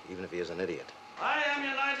Senator, even if he is an idiot. I am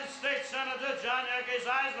United States Senator John Yerkes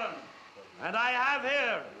Iselin, and I have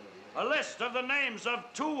here a list of the names of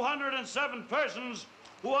 207 persons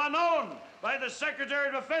who are known by the Secretary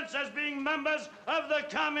of Defense as being members of the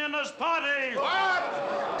Communist Party.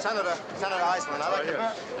 What? Senator Iselin,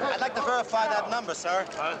 I'd like to verify that number, sir.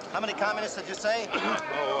 How many communists did you say?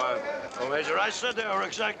 Major, I said there are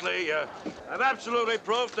exactly, I've absolutely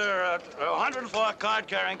proved there are 104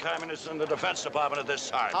 card-carrying communists in the Defense Department at this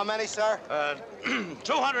time. How many, sir?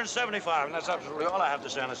 275, and that's absolutely all I have to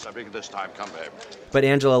say on the subject at this time. Come, babe. But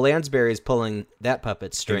Angela Lansbury is pulling that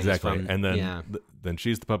puppet strings. Exactly, and then then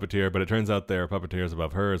she's the puppeteer, but it turns out there are puppeteers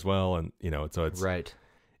above her as well, and so it's right.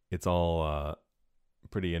 It's all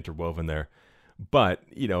pretty interwoven there, but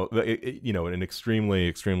an extremely,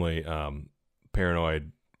 extremely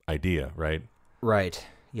paranoid idea, right? Right.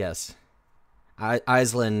 Yes.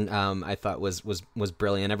 Iselin, I thought was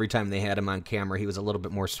brilliant. Every time they had him on camera, he was a little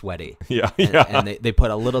bit more sweaty. Yeah. And they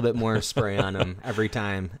put a little bit more spray on him every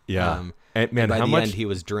time. Yeah. And man, by how the much end he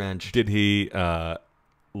was drenched. Did he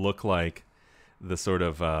look like the sort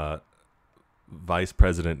of Vice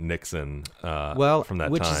President Nixon from that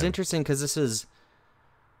time? Which is interesting because this is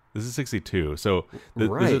 62. So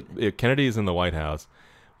right. Kennedy is in the White House,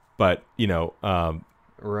 but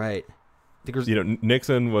right.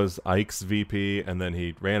 Nixon was Ike's VP, and then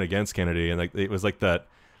he ran against Kennedy, and it was like that,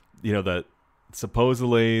 that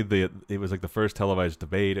supposedly it was like the first televised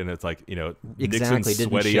debate, and it's like Nixon's didn't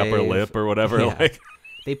sweaty shave. upper lip or whatever. Yeah.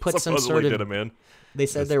 They put some supposedly sort of. did him in. They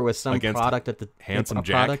said there was some against product at the Handsome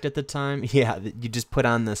Jack. product at the time. Yeah, that you just put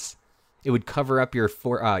on this. It would cover up your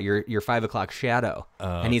 5 o'clock shadow.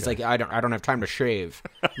 And he's like, I don't have time to shave.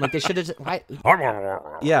 I'm like, they should have.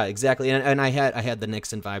 Yeah, exactly. And I had the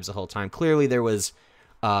Nixon vibes the whole time. Clearly, there was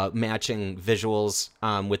matching visuals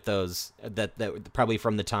with those that probably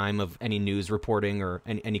from the time of any news reporting or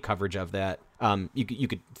any coverage of that. You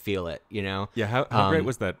could feel it, you know. Yeah, how great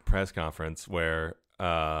was that press conference where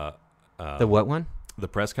the what one? The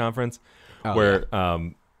press conference where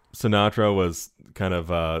Sinatra was kind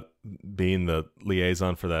of being the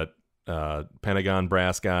liaison for that Pentagon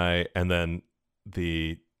brass guy, and then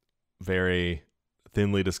the very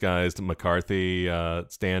thinly disguised McCarthy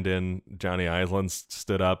stand-in Johnny Island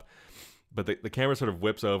stood up, but the camera sort of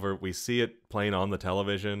whips over. We see it playing on the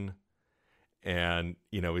television, and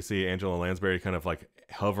we see Angela Lansbury kind of like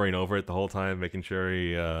hovering over it the whole time, making sure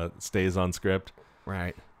he stays on script.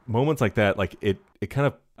 Right. Moments like that, like it kind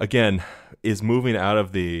of again is moving out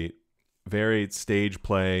of the very stage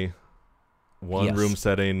play, one room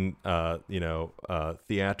setting,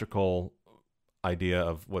 theatrical idea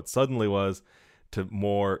of what Suddenly was, to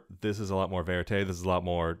more, this is a lot more verite, this is a lot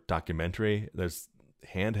more documentary. There's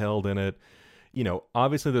handheld in it.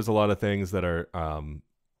 Obviously there's a lot of things that are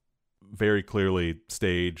very clearly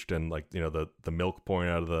staged, and like, the milk pouring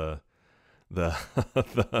out of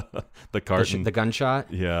the carton. The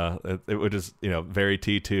gunshot? Yeah. It would just, very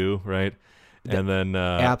T2, right? And then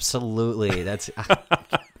absolutely, that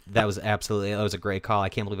was a great call. I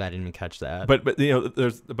can't believe I didn't even catch that. But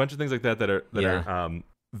there's a bunch of things like that are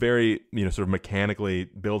very sort of mechanically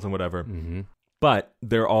built and whatever. Mm-hmm. But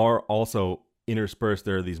there are also interspersed.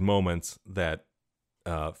 There are these moments that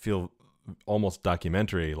feel almost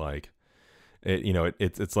documentary, like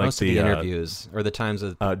it's like most of the interviews or the times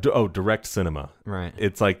of direct cinema. Right.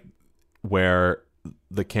 It's like where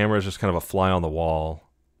the camera is just kind of a fly on the wall,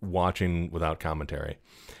 watching without commentary,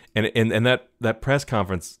 and that press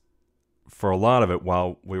conference, for a lot of it,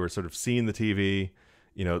 while we were sort of seeing the TV,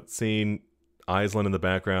 seeing Island in the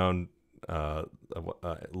background,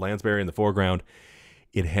 Lansbury in the foreground,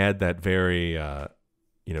 it had that very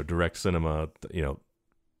direct cinema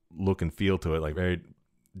look and feel to it, like very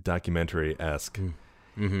documentary-esque.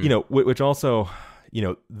 Mm-hmm. Which also,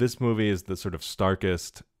 this movie is the sort of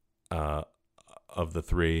starkest of the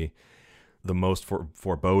three, the most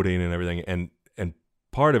foreboding and everything, and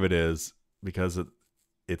part of it is because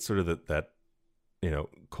it's sort of that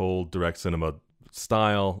cold direct cinema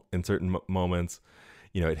style in certain moments.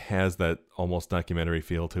 It has that almost documentary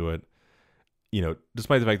feel to it,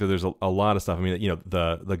 despite the fact that there's a lot of stuff. I mean,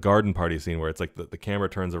 the garden party scene where it's like the camera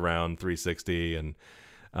turns around 360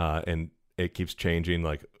 and it keeps changing,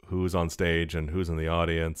 like who's on stage and who's in the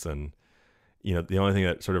audience, and the only thing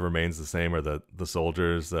that sort of remains the same are the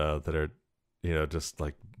soldiers that are just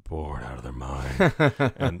like bored out of their mind,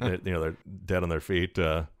 and they're dead on their feet.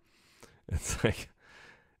 It's like,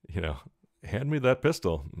 hand me that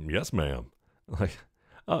pistol. Yes, ma'am. Like,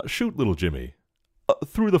 shoot little Jimmy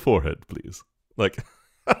through the forehead, please. Like,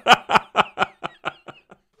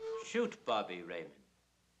 shoot Bobby Raymond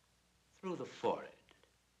through the forehead.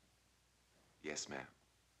 Yes, ma'am.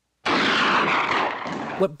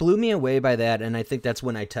 What blew me away by that, and I think that's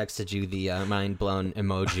when I texted you the mind-blown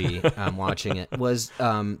emoji watching it, was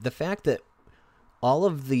the fact that all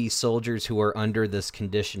of the soldiers who are under this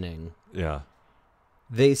conditioning,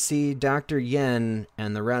 they see Dr. Yen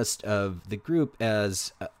and the rest of the group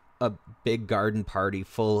as a big garden party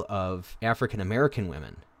full of African-American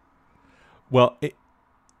women. Well,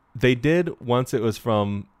 they did once it was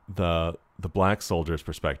from the black soldiers'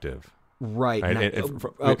 perspective. Right.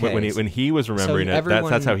 When he was remembering it,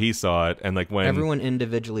 that's how he saw it. And like when everyone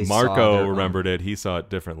individually Marco remembered it, he saw it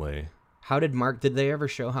differently. How did did they ever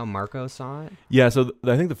show how Marco saw it? Yeah, so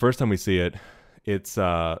I think the first time we see it, it's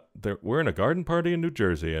we're in a garden party in New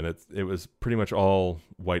Jersey, and it was pretty much all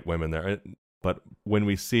white women there. But when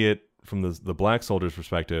we see it from the black soldier's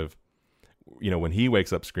perspective, when he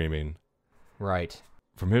wakes up screaming, right,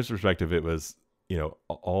 from his perspective, it was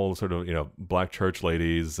all sort of black church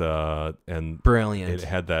ladies, and brilliant. It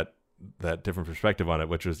had that different perspective on it,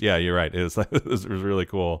 which was you're right. It was it was really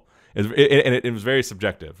cool. It was very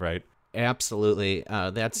subjective, right? Absolutely.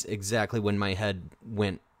 That's exactly when my head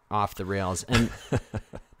went off the rails. And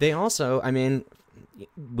they also, I mean,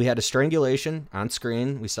 we had a strangulation on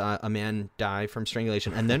screen. We saw a man die from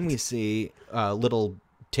strangulation, and then we see little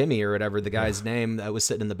Timmy or whatever the guy's name that was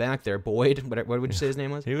sitting in the back there, Boyd. What would you say his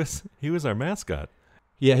name was? He was our mascot.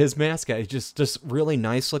 Yeah, his mascot. Just really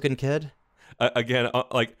nice looking kid. Again,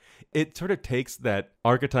 like it sort of takes that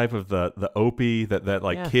archetype of the Opie, that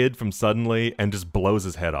like kid from Suddenly, and just blows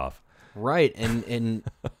his head off. Right, and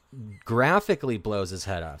graphically blows his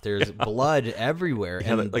head off. There's blood everywhere,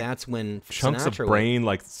 and like, that's when chunks Sinatra of brain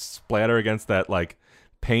like splatter against that like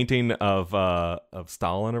painting of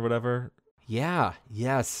Stalin or whatever. Yeah.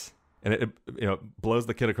 Yes. And it blows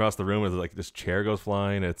the kid across the room as like this chair goes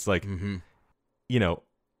flying. It's like,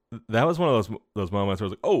 that was one of those moments where I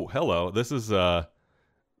was like, oh, hello, this is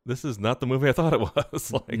not the movie I thought it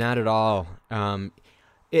was. Like, not at all.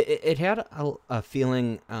 It had a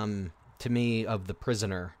feeling to me of The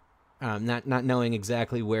Prisoner, not knowing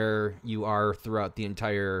exactly where you are throughout the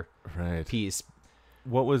entire piece.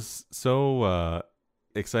 What was so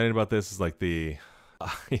exciting about this is like the,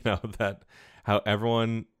 that how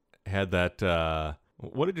everyone had that.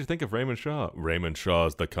 What did you think of Raymond Shaw? Raymond Shaw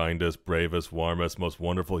is the kindest, bravest, warmest, most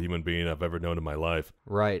wonderful human being I've ever known in my life.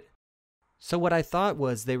 Right. So what I thought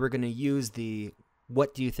was they were going to use the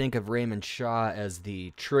 "What do you think of Raymond Shaw" as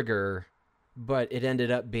the trigger, but it ended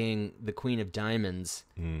up being the Queen of Diamonds,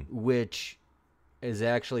 which is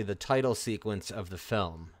actually the title sequence of the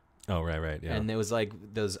film. Oh, right, yeah. And it was like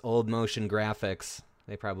those old motion graphics.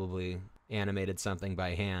 They probably animated something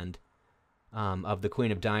by hand of the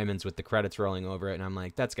Queen of Diamonds with the credits rolling over it, and I'm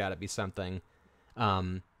like, that's got to be something.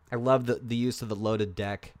 I love the use of the loaded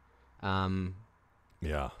deck.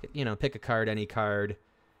 Yeah. Pick a card, any card.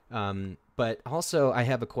 But also, I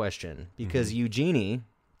have a question, because Eugenie,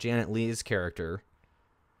 Janet Leigh's character,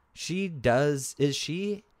 is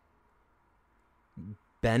she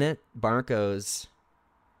Bennett Barco's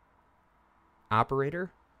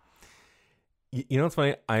operator? It's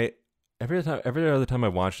funny. Every other time I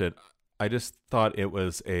watched it, I just thought it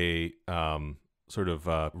was a sort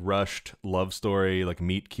of rushed love story, like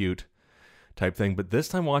meet cute type thing. But this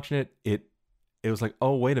time watching it, it was like,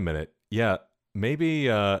 oh, wait a minute. Yeah, maybe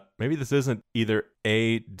this isn't either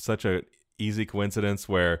such a easy coincidence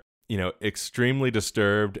where, extremely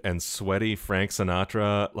disturbed and sweaty Frank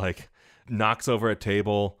Sinatra like knocks over a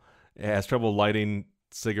table, has trouble lighting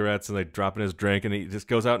cigarettes, and they drop in his drink, and he just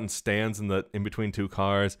goes out and stands in between two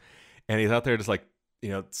cars, and he's out there just like,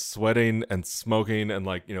 sweating and smoking and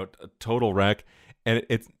like, a total wreck. And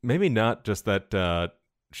it's maybe not just that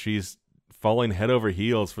she's falling head over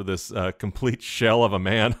heels for this complete shell of a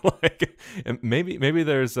man. Like, and maybe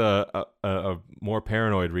there's a more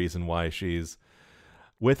paranoid reason why she's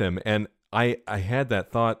with him. And I had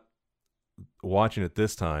that thought watching it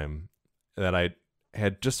this time that I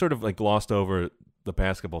had just sort of like glossed over the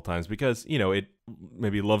past couple of times, because it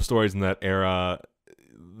maybe love stories in that era,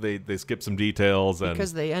 they skip some details, and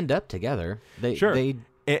because they end up together. And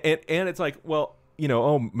it's like, well,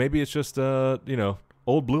 maybe it's just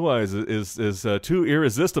old Blue Eyes is too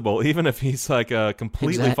irresistible, even if he's like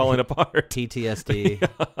completely falling apart. PTSD.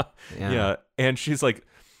 Yeah. And she's like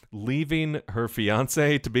leaving her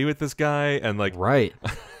fiance to be with this guy, and like, right,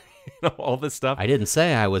 all this stuff. I didn't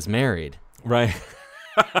say I was married. Right.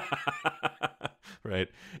 Right.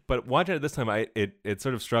 But watching it this time, it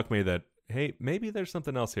sort of struck me that, hey, maybe there's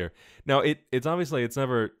something else here. Now it's obviously it's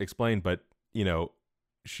never explained, but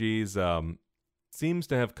she's seems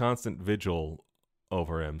to have constant vigil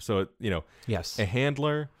over him. So yes, a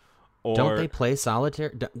handler. Or don't they play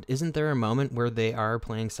solitaire? Isn't there a moment where they are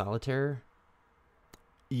playing solitaire?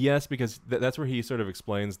 Yes, because that's where he sort of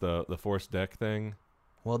explains the forced deck thing.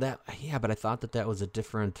 Well, but I thought that was a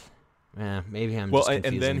different. Maybe I'm well, just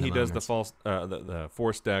confusing and then he moments. does the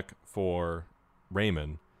forced deck for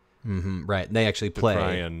Raymond. Mm-hmm, right, they actually play to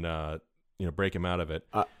try and break him out of it.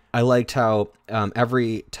 I liked how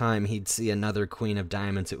every time he'd see another Queen of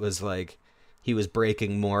Diamonds, it was like he was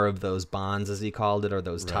breaking more of those bonds, as he called it, or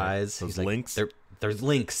those ties. Those links. There's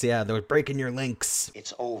links. Yeah, they're breaking your links.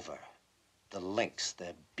 It's over. The links,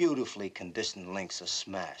 the beautifully conditioned links, are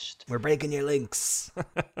smashed. We're breaking your links.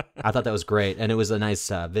 I thought that was great, and it was a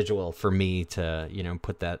nice visual for me to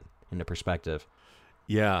put that into perspective.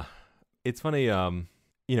 Yeah, it's funny.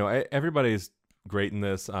 Everybody's great in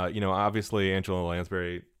this. Obviously Angela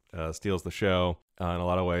Lansbury steals the show in a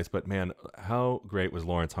lot of ways, but man, how great was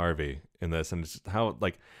Lawrence Harvey in this, and just how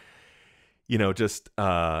just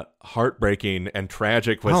heartbreaking and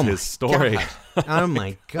tragic was his story. Oh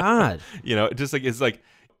my God. Just like, it's like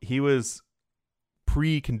he was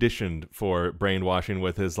preconditioned for brainwashing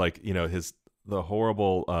with his the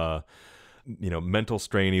horrible mental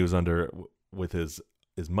strain he was under with his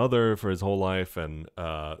mother for his whole life, and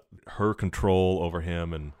her control over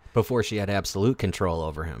him, and before she had absolute control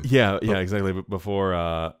over him. Yeah, exactly. Before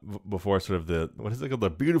sort of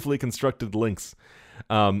the beautifully constructed links.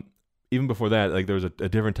 Even before that, like, there was a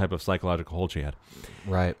different type of psychological hold she had.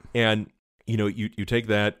 Right. And you take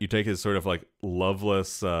that, you take his sort of like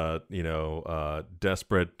loveless,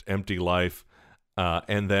 desperate, empty life,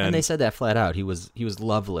 and they said that flat out. He was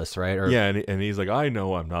loveless, right? Or, yeah, and he's like, I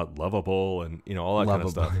know I'm not lovable, and all that kind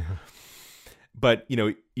of stuff. But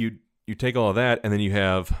you take all of that, and then you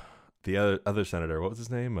have the other senator. What was his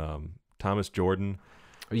name? Thomas Jordan.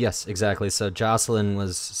 Yes, exactly. So Jocelyn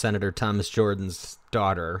was Senator Thomas Jordan's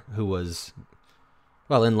daughter, who was,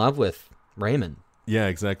 well, in love with Raymond. Yeah,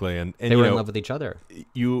 exactly. And they were in love with each other.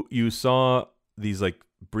 You saw these like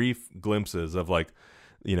brief glimpses of like,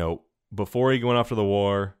 before he went off to the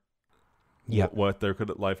war, what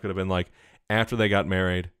life could have been like after they got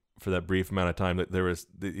married for that brief amount of time. That there was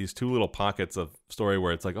these two little pockets of story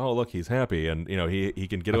where it's like, oh look, he's happy, and he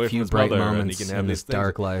can get away from his mother, and he can have this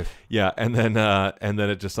dark life. Yeah, and then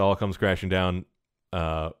it just all comes crashing down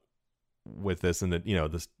with this and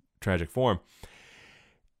this tragic form,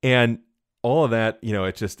 and all of that.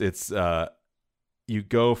 It's you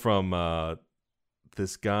go from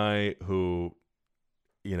this guy who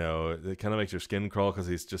it kind of makes your skin crawl because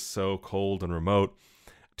he's just so cold and remote,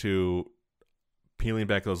 to peeling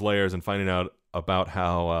back those layers and finding out about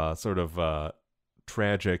how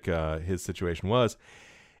tragic his situation was,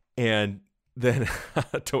 and then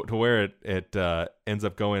to where it ends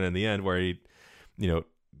up going in the end, where he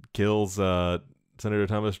kills Senator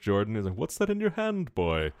Thomas Jordan. He's like, "What's that in your hand,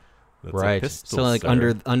 boy?" That's right. Pistol, so like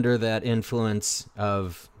sir. under that influence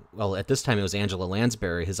of, well, at this time it was Angela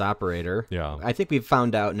Lansbury, his operator. Yeah. I think we've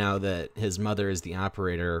found out now that his mother is the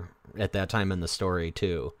operator at that time in the story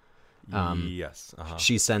too. Yes. Uh-huh.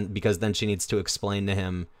 She sent, because then she needs to explain to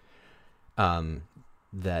him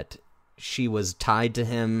that she was tied to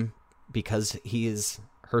him because he is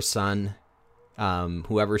her son.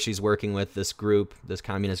 Whoever she's working with, this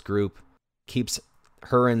communist group, keeps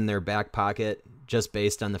her in their back pocket just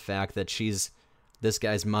based on the fact that she's this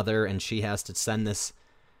guy's mother, and she has to send this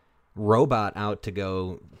robot out to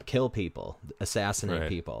go kill people, assassinate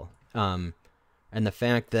people. And the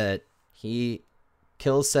fact that he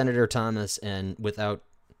kills Senator Thomas and without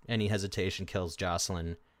any hesitation kills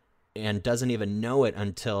Jocelyn, and doesn't even know it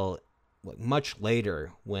until much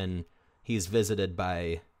later when he's visited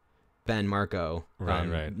by Ben Marco. Right.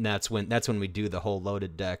 And that's when we do the whole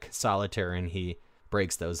loaded deck solitaire, and he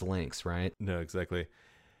breaks those links, right? No, exactly.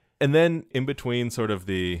 And then in between sort of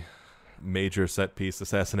the major set piece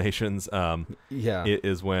assassinations, it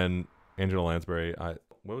is when Angela Lansbury,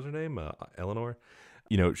 what was her name? Eleanor?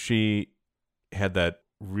 She had that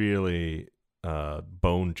really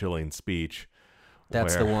bone-chilling speech.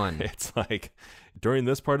 That's the one. It's like, during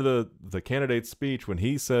this part of the candidate's speech, when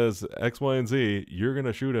he says X, Y, and Z, you're going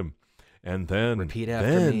to shoot him. And then repeat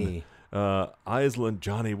after me. Island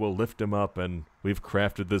Johnny will lift him up, and we've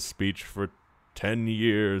crafted this speech for 10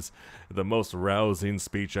 years, the most rousing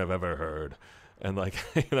speech I've ever heard. And like,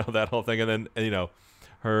 that whole thing. And then,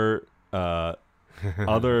 her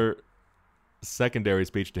other secondary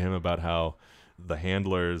speech to him about how the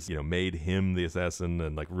handlers, made him the assassin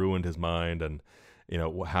and like ruined his mind, and,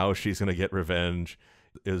 how she's going to get revenge.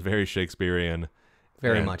 It was very Shakespearean.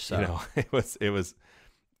 Very much so. It was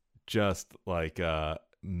just like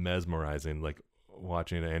mesmerizing, like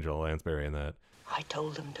watching Angela Lansbury in that. I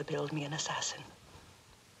told them to build me an assassin.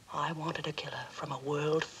 I wanted a killer from a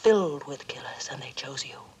world filled with killers, and they chose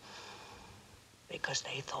you. Because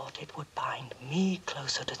they thought it would bind me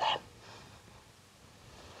closer to them.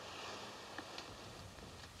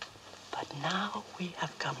 But now we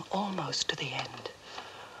have come almost to the end.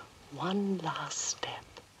 One last step.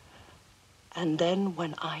 And then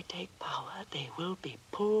when I take power, they will be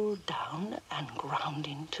pulled down and ground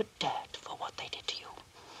into dirt for what they did to you.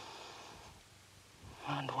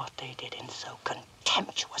 And what they did in so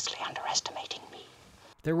contemptuously underestimating me.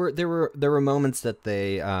 There were moments that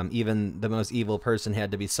they, even the most evil person,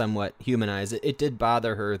 had to be somewhat humanized. It did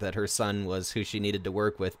bother her that her son was who she needed to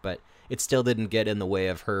work with, but it still didn't get in the way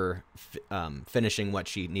of her finishing what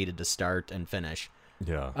she needed to start and finish.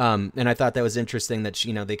 Yeah. And I thought that was interesting that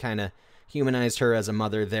she, they kind of humanized her as a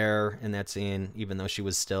mother there in that scene, even though she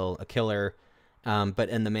was still a killer. But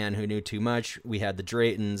in The Man Who Knew Too Much, we had the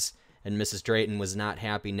Draytons, and Mrs. Drayton was not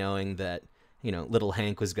happy knowing that, little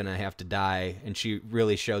Hank was going to have to die, and she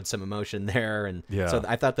really showed some emotion there. And so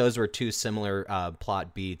I thought those were two similar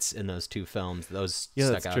plot beats in those two films. Those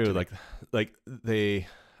stuck out to me. Like they,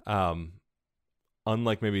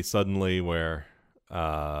 unlike maybe Suddenly, where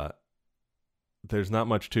there's not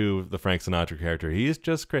much to the Frank Sinatra character. He's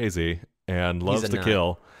just crazy and loves to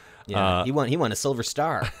kill. Yeah, he won a Silver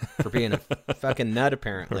Star for being a fucking nut,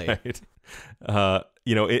 apparently. Right.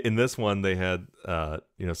 In this one, they had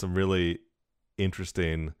some really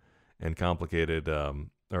interesting and complicated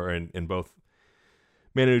or in both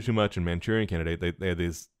Man Who Knew Too Much and Manchurian Candidate, they had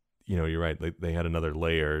these, you're right, they had another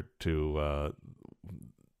layer to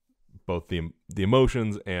both the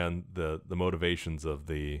emotions and the motivations of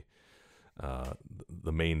the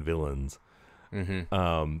main villains.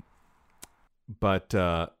 Mm-hmm. But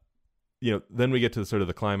then we get to sort of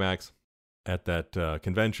the climax at that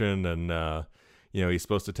convention, and he's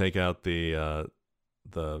supposed to take out the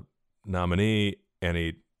nominee, and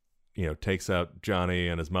he takes out Johnny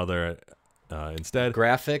and his mother instead.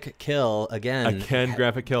 Graphic kill again.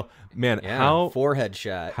 Graphic kill. Man, Yeah, how forehead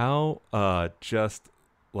shot. How just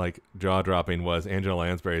like jaw dropping was Angela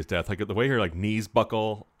Lansbury's death. Like the way her like knees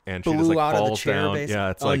buckle and she Blew just like out falls of the chair, down. basically. Yeah,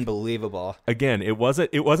 it's like unbelievable. Again, it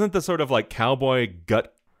wasn't the sort of like cowboy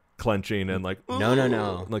gut clenching and like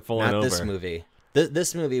No, like falling not over. this movie.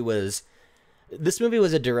 This movie was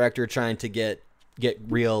a director trying to get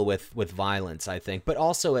real with violence, I think, but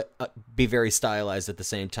also be very stylized at the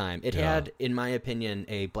same time. It had, in my opinion,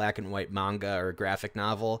 a black and white manga or graphic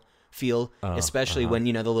novel feel, especially when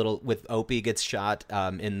the little with Opie gets shot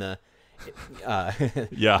in the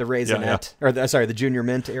the Raisinette or the Junior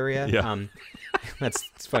Mint area. Yeah.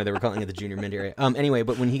 It's funny they were calling it the Junior Mint area. Anyway,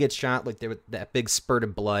 but when he gets shot, like there was that big spurt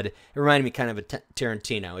of blood, it reminded me kind of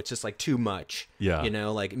Tarantino. It's just like too much. Yeah.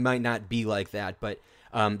 Like it might not be like that, but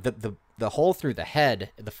the hole through the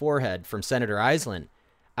head, the forehead from Senator Island,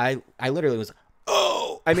 I literally was,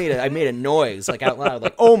 oh, I made a noise like out loud,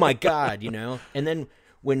 like, oh my God, And then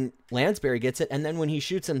when Lansbury gets it, and then when he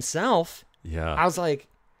shoots himself, I was like,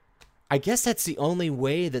 I guess that's the only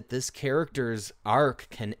way that this character's arc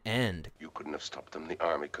can end. You couldn't have stopped them. The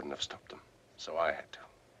army couldn't have stopped them. So I had to.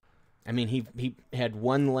 I mean, he had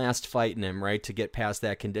one last fight in him, right, to get past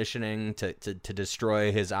that conditioning, to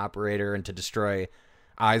destroy his operator and to destroy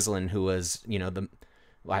Island, who was,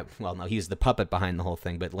 he's the puppet behind the whole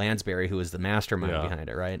thing, but Lansbury, who was the mastermind behind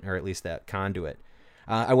it, right, or at least that conduit.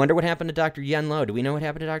 I wonder what happened to Dr. Yen Lo. Do we know what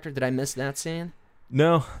happened to Dr.? Did I miss that scene?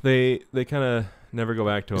 No, they kind of never go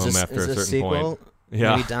back to him after a certain sequel? point.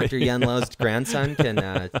 Yeah, maybe Dr. Yen Lo's grandson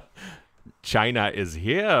can. China is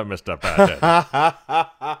here, Mr. Patton.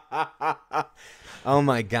 Oh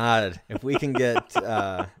my God! If we can get,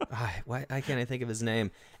 why can't I think of his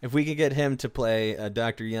name? If we could get him to play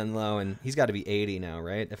Dr. Yen Lo, and he's got to be 80 now,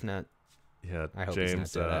 right? If not, I hope he's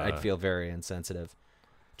not dead. I'd feel very insensitive.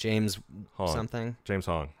 James Hong. Something. James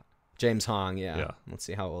Hong. James Hong. Yeah. Let's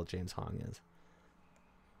see how old James Hong is.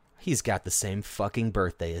 He's got the same fucking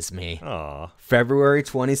birthday as me. Aw. February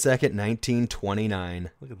 22nd,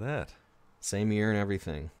 1929. Look at that. Same year and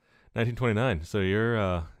everything. 1929. So you're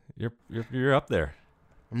up there.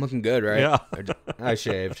 I'm looking good, right? Yeah. I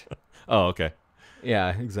shaved. Oh, okay.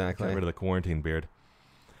 Yeah, exactly. Got rid of the quarantine beard.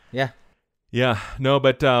 Yeah. Yeah. No,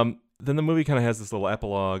 but then the movie kind of has this little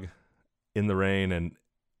epilogue in the rain, and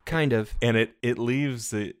kind of, and it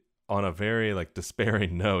leaves it on a very like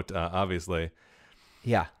despairing note, obviously.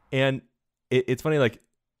 Yeah. And it's funny, like,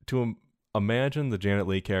 to imagine the Janet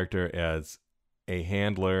Leigh character as a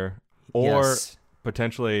handler or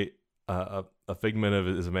potentially a figment of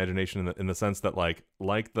his imagination in the sense that, like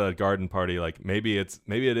the garden party, like maybe it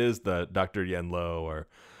is the Dr. Yen Lo or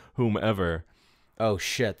whomever. Oh,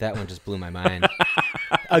 shit. That one just blew my mind.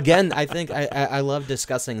 Again, I think I love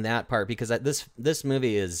discussing that part because this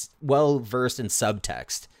movie is well-versed in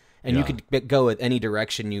subtext. And you could go with any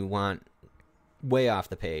direction you want, way off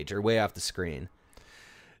the page or way off the screen.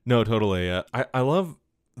 No, totally. I love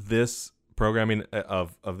this programming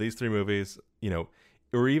of these three movies,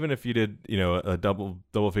 or even if you did, a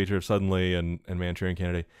double feature of Suddenly and Manchurian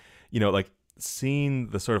Candidate, like seeing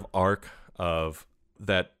the sort of arc of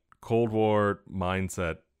that Cold War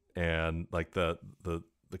mindset and like the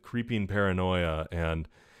creeping paranoia and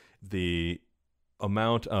the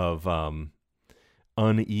amount of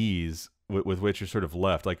unease with which you're sort of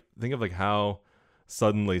left. Like think of like how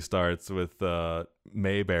Suddenly starts with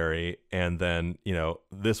Mayberry, and then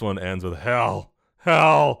this one ends with hell,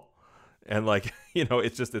 and like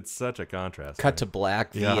it's such a contrast. Cut to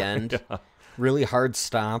black, the end. Yeah. Really hard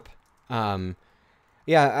stop.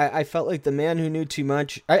 I felt like The Man Who Knew Too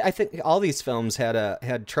Much. I think all these films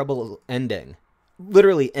had trouble ending,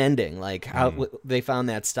 literally ending. Like how they found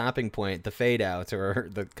that stopping point, the fade out or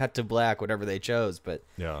the cut to black, whatever they chose. But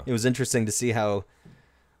it was interesting to see how,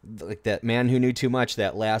 like, that Man Who Knew Too Much,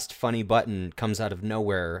 that last funny button comes out of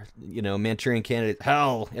nowhere. Manchurian Candidate,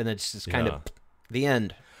 hell, and it's just kind of the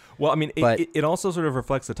end. Well, I mean, it also sort of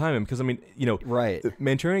reflects the time because, I mean, right.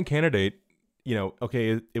 Manchurian Candidate,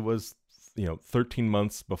 okay, it was 13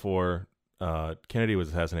 months before Kennedy was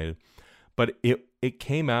assassinated, but it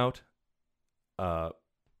came out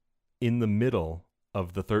in the middle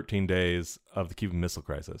of the 13 days of the Cuban Missile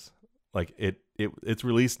Crisis. Like its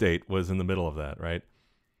release date was in the middle of that, right?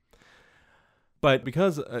 But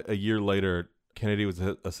because a year later Kennedy was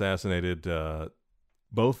assassinated,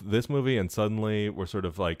 both this movie and Suddenly were sort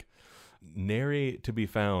of like nary to be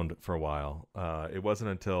found for a while. It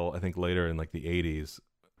wasn't until I think later in like the 80s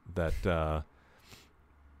that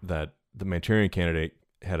that the Manchurian Candidate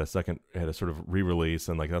had a sort of re-release,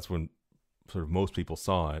 and like that's when sort of most people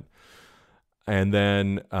saw it. And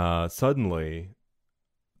then suddenly,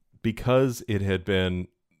 because it had been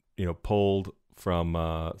pulled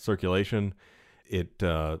from circulation, it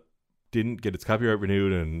didn't get its copyright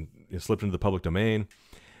renewed and it slipped into the public domain.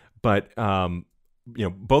 But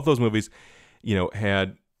both those movies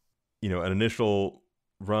had an initial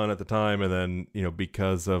run at the time, and then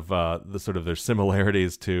because of the sort of their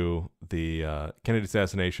similarities to the Kennedy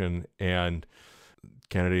assassination, and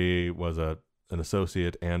Kennedy was an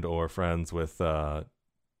associate and or friends with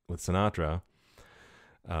Sinatra,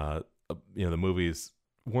 the movies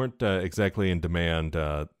weren't exactly in demand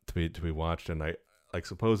to be watched, and I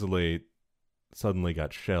supposedly Suddenly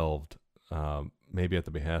got shelved, maybe at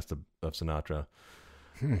the behest of Sinatra,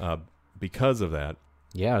 because of that.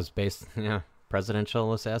 Yeah, it was based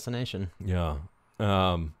presidential assassination. Yeah.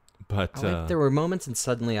 But there were moments in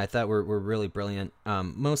Suddenly I thought were really brilliant,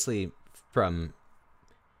 mostly from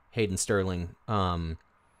Hayden Sterling.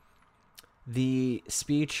 The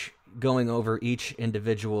speech going over each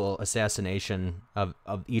individual assassination of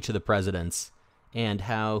each of the presidents, and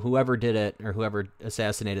how whoever did it or whoever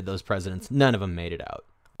assassinated those presidents, none of them made it out.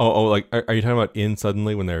 Oh, like are you talking about in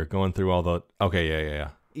Suddenly when they're going through all the? Okay, yeah.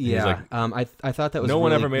 Yeah, like, I thought that was no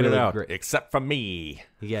one ever made really it out great. except for me.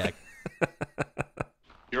 Yeah.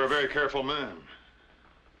 You're a very careful man.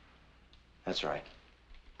 That's right.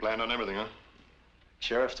 Planned on everything, huh?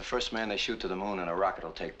 Sheriff, the first man they shoot to the moon in a rocket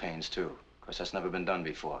will take pains, too. Of course, that's never been done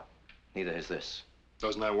before. Neither has this.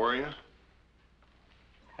 Doesn't that worry you?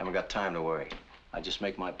 Haven't got time to worry. I just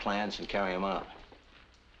make my plans and carry them out.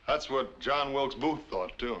 That's what John Wilkes Booth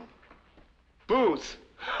thought, too. Booth?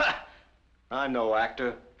 Ha! I'm no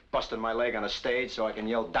actor. Busting my leg on a stage so I can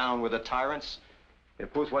yell down with the tyrants.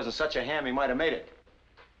 If Booth wasn't such a ham, he might have made it.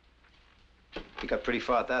 He got pretty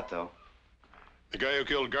far at that, though. The guy who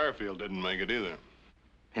killed Garfield didn't make it either.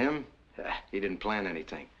 Him? He didn't plan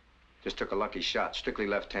anything. Just took a lucky shot, strictly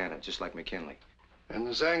left-handed, just like McKinley. And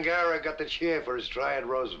Zangara got the cheer for his try at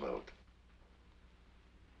Roosevelt.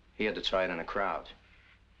 He had to try it in a crowd.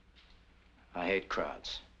 I hate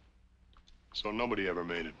crowds. So nobody ever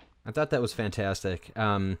made it. I thought that was fantastic.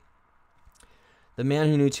 The Man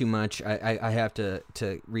Who Knew Too Much, I have to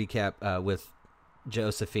recap with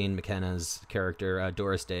Josephine McKenna's character,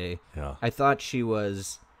 Doris Day. Yeah. I thought she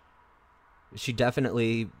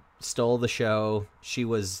definitely stole the show. She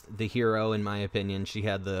was the hero, in my opinion. She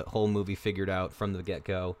had the whole movie figured out from the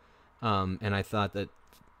get-go. And I thought that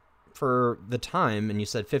for the time, and you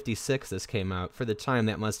said 56 this came out, for the time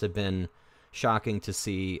that must have been shocking to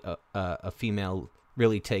see a female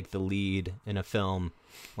really take the lead in a film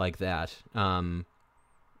like that. And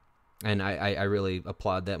I really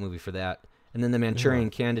applaud that movie for that. And then The Manchurian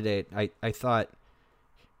Candidate, I thought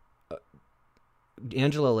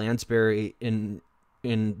Angela Lansbury in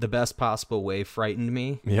the best possible way frightened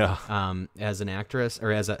me. Yeah. As an actress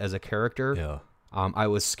or as a character. Yeah. I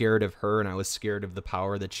was scared of her, and I was scared of the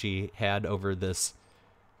power that she had over this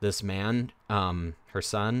man, her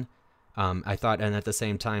son. I thought, and at the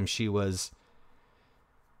same time, she was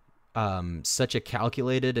such a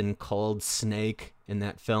calculated and cold snake in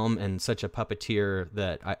that film, and such a puppeteer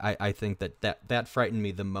that I think that frightened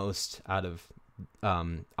me the most out of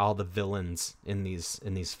all the villains in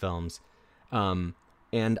these films.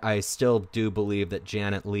 And I still do believe that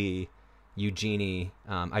Janet Leigh, Eugenie,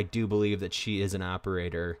 I do believe that she is an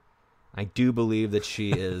operator. I do believe that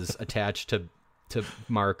she is attached to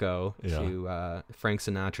Marco, to Frank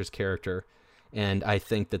Sinatra's character. And I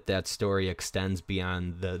think that story extends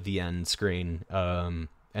beyond the end screen. And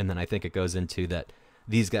then I think it goes into that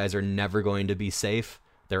these guys are never going to be safe.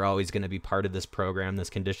 They're always going to be part of this program, this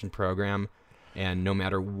conditioned program. And no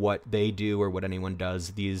matter what they do or what anyone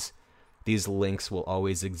does, these links will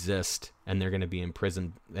always exist, and they're going to be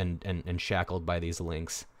imprisoned and shackled by these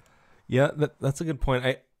links. Yeah, that's a good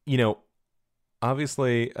point.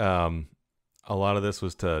 Obviously, a lot of this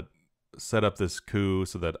was to set up this coup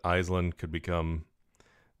so that Iselin could become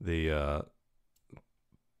the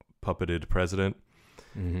puppeted president.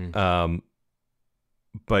 Mm-hmm.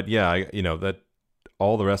 But yeah, that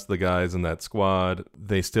all the rest of the guys in that squad,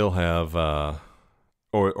 they still have,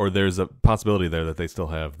 or there's a possibility there that they still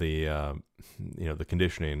have the, the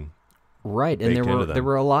conditioning Right, and baked into them. there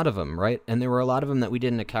were a lot of them, right? And there were a lot of them that we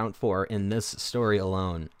didn't account for in this story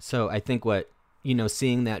alone. So I think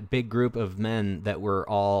seeing that big group of men that were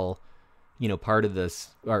all, part of this,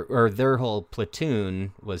 or their whole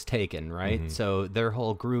platoon was taken, right? Mm-hmm. So their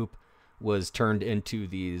whole group was turned into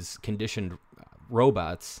these conditioned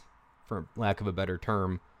robots, for lack of a better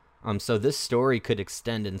term. So this story could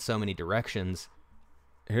extend in so many directions.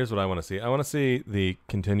 Here's what I want to see. I want to see the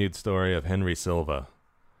continued story of Henry Silva.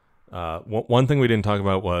 One thing we didn't talk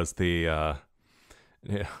about was the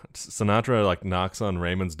Sinatra knocks on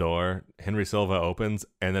Raymond's door. Henry Silva opens,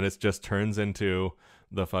 and then it just turns into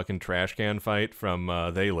the fucking trash can fight from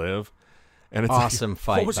They Live. And it's awesome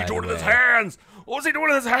fight. What was he doing with his hands? What was he doing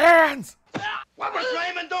with his hands? What was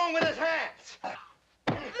Raymond doing with his hands?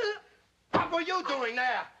 What were you doing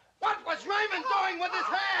there? What was Raymond doing with his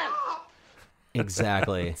hands?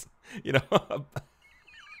 Exactly.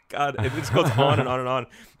 God, it just goes on and on and on.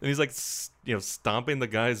 And he's stomping the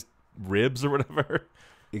guy's ribs or whatever.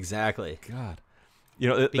 Exactly. God.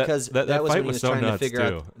 Because that fight was when he was so trying to nuts, figure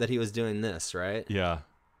too. out that he was doing this, right? Yeah.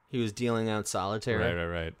 He was dealing out solitaire.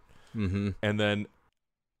 Right. Mm-hmm. And then,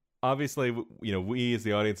 obviously, we as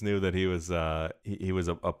the audience knew that he was he was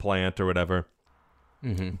a plant or whatever.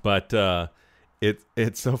 Mm-hmm. But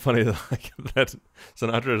it's so funny that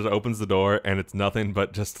Sinatra just opens the door and it's nothing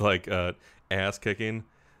but just ass kicking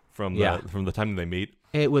from the time they meet.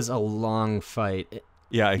 It was a long fight.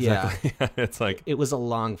 Yeah, exactly. Yeah. It's it was a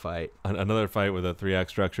long fight. Another fight with a 3-act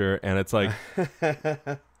structure, and it's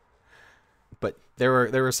But there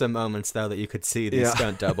were some moments though that you could see the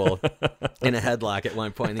stunt double in a headlock at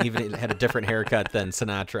one point, and even had a different haircut than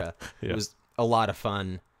Sinatra. Yeah. It was a lot of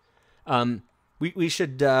fun. We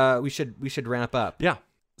should wrap up. Yeah.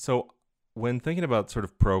 So when thinking about sort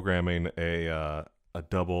of programming a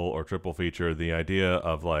double or triple feature, the idea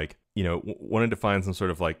of wanting to find some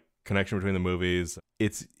sort of connection between the movies,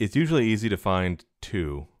 it's usually easy to find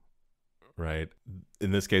two, right?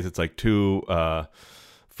 In this case, it's two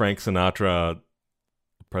Frank Sinatra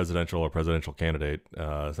presidential candidate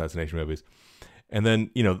assassination movies. And then,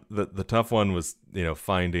 the tough one was,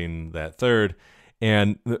 finding that third.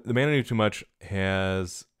 And The Man Who Knew Too Much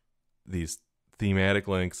has these thematic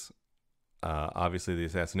links, obviously the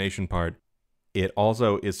assassination part. It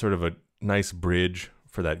also is sort of a nice bridge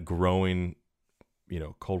for that growing,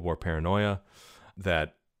 Cold War paranoia,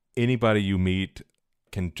 that anybody you meet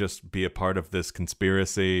can just be a part of this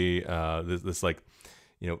conspiracy, this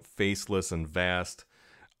faceless and vast,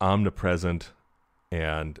 omnipresent,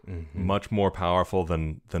 and much more powerful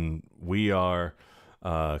than we are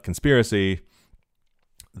conspiracy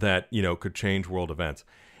that could change world events.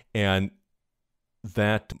 And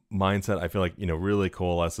that mindset, I feel really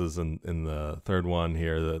coalesces in the third one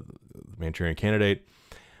here, the Manchurian Candidate,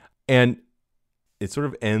 and it sort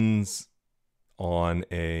of ends on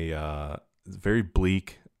a very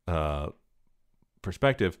bleak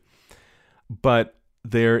perspective, but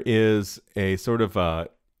there is a sort of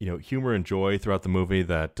humor and joy throughout the movie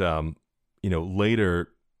that later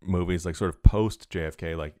movies, sort of post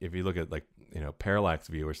JFK, if you look at Parallax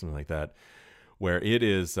View or something like that, where it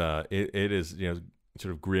is sort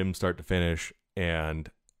of grim start to finish,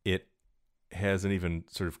 and it has an even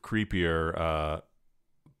sort of creepier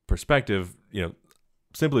perspective,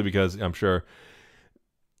 simply because I'm sure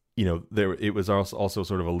it was also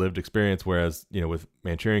sort of a lived experience, whereas with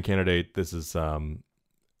Manchurian Candidate, this is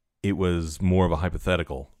it was more of a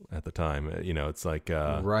hypothetical at the time. It's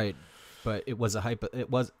right, but it was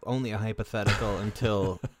only a hypothetical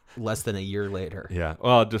until less than a year later. Yeah,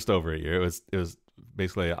 well, just over a year. It was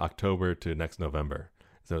basically October to next November,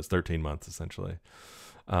 so it's 13 months essentially.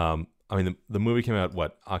 The movie came out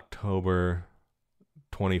October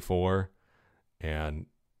 24, and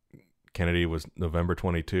Kennedy was November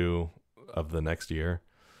 22 of the next year.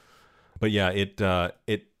 But yeah, it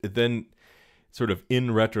then sort of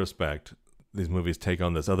in retrospect, these movies take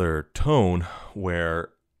on this other tone where,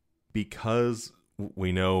 because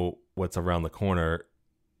we know what's around the corner,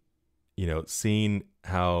 seeing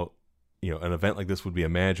how an event like this would be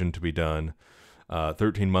imagined to be done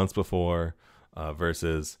 13 months before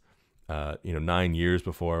versus 9 years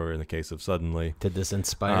before in the case of Suddenly. Did this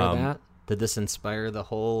inspire that? Did this inspire the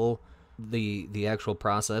whole the actual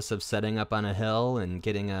process of setting up on a hill and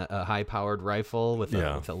getting a high-powered rifle with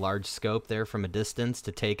a large scope there from a distance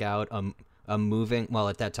to take out a moving, well,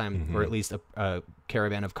 at that time, or at least a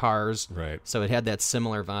caravan of cars. Right. So it had that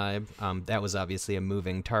similar vibe. That was obviously a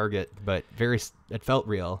moving target, but it felt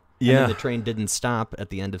real. Yeah. And then the train didn't stop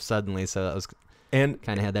at the end of Suddenly, so it was kind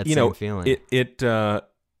of had that same feeling.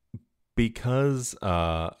 Because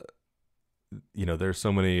there's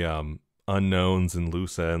so many unknowns and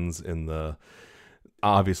loose ends in the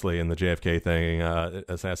JFK thing,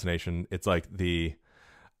 assassination. It's like the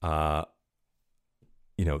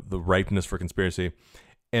ripeness for conspiracy.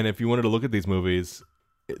 And if you wanted to look at these movies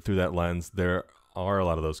through that lens, there are a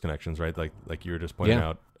lot of those connections, right? Like you were just pointing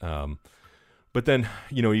out. But then,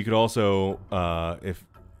 you could also, if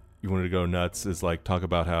you wanted to go nuts, is like talk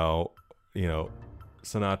about how,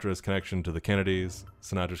 Sinatra's connection to the Kennedys,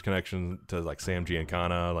 Sinatra's connection to like Sam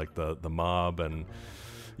Giancana, like the mob, and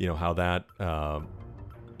how that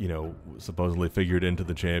supposedly figured into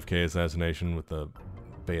the JFK assassination with the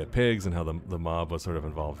Bay of Pigs, and how the mob was sort of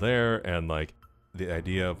involved there, and like the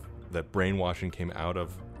idea that brainwashing came out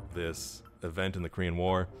of this event in the Korean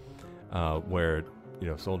War, where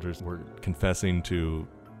soldiers were confessing to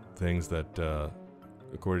things that,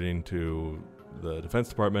 according to the Defense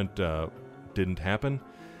Department, didn't happen.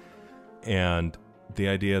 And the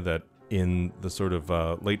idea that in the sort of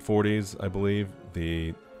late 40s, I believe,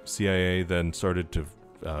 the CIA then started to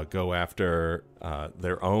go after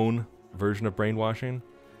their own version of brainwashing.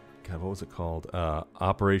 God, what was it called?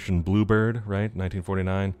 Operation Bluebird, right?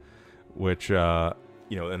 1949, which, and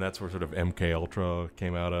that's where sort of MK Ultra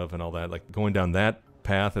came out of and all that. Like going down that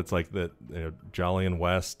path, it's like the Jolly and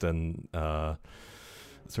West and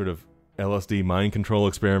sort of LSD mind control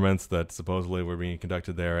experiments that supposedly were being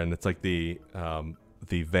conducted there, and it's like the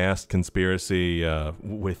vast conspiracy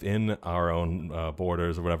within our own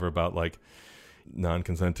borders or whatever about like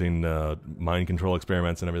non-consenting mind control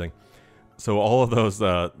experiments and everything. So all of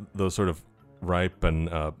those sort of ripe and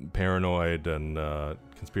paranoid and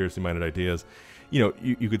conspiracy-minded ideas,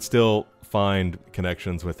 you could still find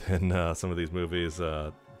connections within some of these movies,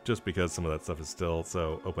 just because some of that stuff is still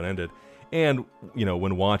so open-ended. And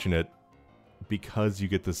when watching it, because you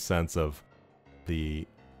get this sense of the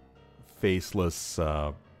faceless,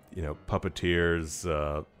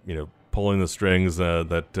 puppeteers, pulling the strings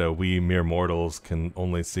that we mere mortals can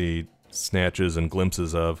only see snatches and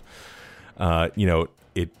glimpses of,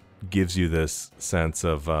 it gives you this sense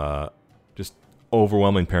of just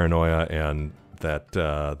overwhelming paranoia, and that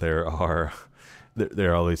there are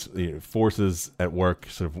all these forces at work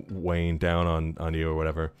sort of weighing down on you or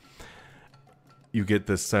whatever. You get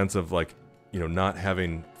this sense of like, not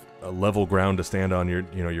having a level ground to stand on.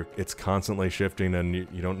 It's constantly shifting, and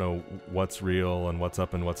you don't know what's real and what's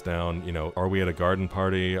up and what's down. Are we at a garden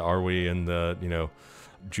party? Are we in the,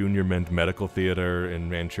 Junior Mint Medical Theater in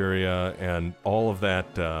Manchuria? And all of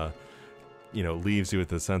that, leaves you with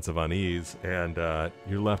this sense of unease, and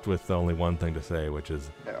you're left with only one thing to say, which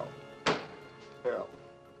is hell.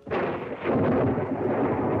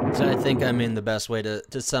 So I think, the best way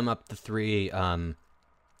to sum up the three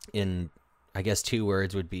in, I guess, 2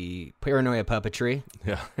 words would be paranoia puppetry.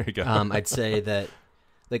 Yeah, there you go. I'd say that,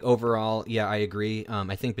 like, overall, yeah, I agree.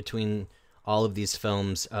 I think between all of these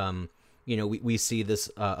films, we see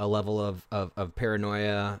this a level of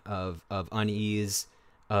paranoia, of unease,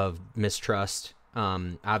 of mistrust.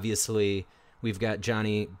 Obviously, we've got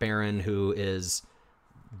Johnny Barron, who is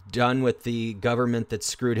done with the government that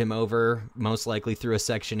screwed him over, most likely through a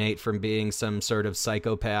Section 8 from being some sort of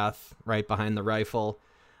psychopath right behind the rifle.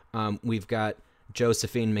 We've got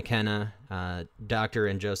Josephine McKenna, Dr.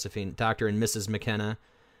 and Mrs. McKenna.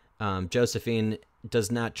 Josephine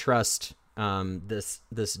does not trust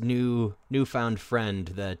this newfound friend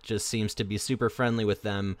that just seems to be super friendly with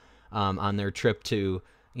them on their trip to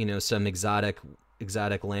some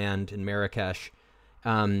exotic land in Marrakesh.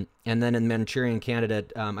 And then in Manchurian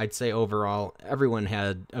Candidate, I'd say overall everyone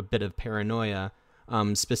had a bit of paranoia,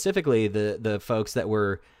 specifically the folks that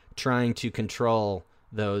were trying to control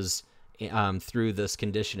those through this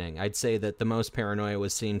conditioning. I'd say that the most paranoia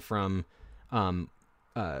was seen from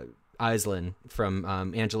Aislinn,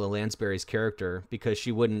 from Angela Lansbury's character, because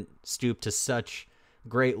she wouldn't stoop to such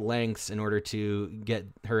great lengths in order to get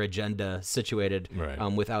her agenda situated,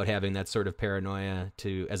 right, without having that sort of paranoia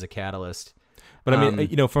as a catalyst. But I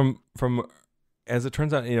mean, from as it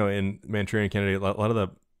turns out, in Manchurian Candidate, a lot of the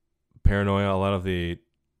paranoia, a lot of the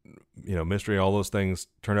mystery, all those things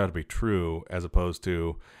turned out to be true, as opposed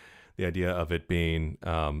to the idea of it being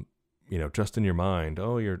just in your mind.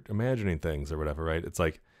 Oh, you're imagining things or whatever, right? It's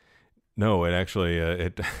like, no, it actually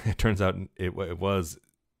it turns out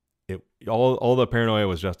all the paranoia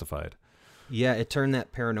was justified. Yeah, it turned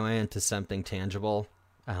that paranoia into something tangible.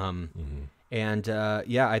 And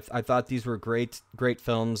I thought these were great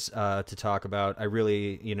films to talk about. I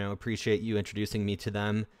really, appreciate you introducing me to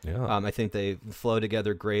them. Yeah. I think they flow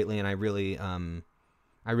together greatly, and I really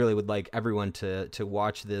would like everyone to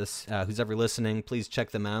watch this. Who's ever listening, please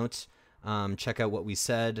check them out. Check out what we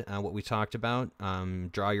said, what we talked about.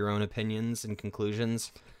 Draw your own opinions and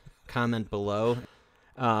conclusions. comment below.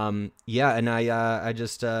 Yeah, and I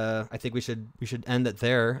think we should end it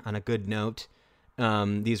there on a good note.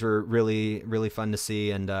 These were really, really fun to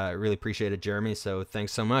see, and I really appreciate it, Jeremy. So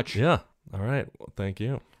thanks so much. Yeah. All right. Well, thank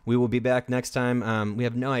you. We will be back next time. We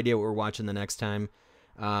have no idea what we're watching the next time.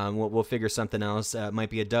 We'll figure something else. It might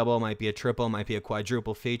be a double, might be a triple, might be a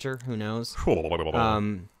quadruple feature. Who knows?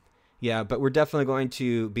 Yeah, but we're definitely going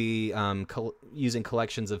to be using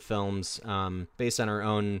collections of films based on our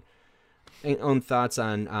own thoughts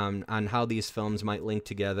on how these films might link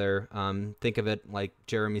together. Think of it, like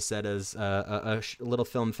Jeremy said, as a little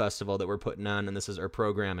film festival that we're putting on, and this is our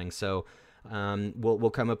programming. So we'll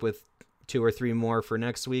come up with 2 or 3 more for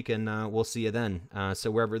next week, and we'll see you then. So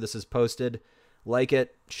wherever this is posted, like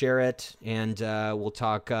it, share it, and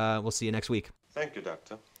we'll see you next week. Thank you,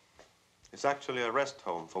 Doctor. It's actually a rest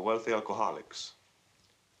home for wealthy alcoholics.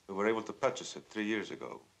 We were able to purchase it 3 years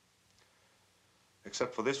ago.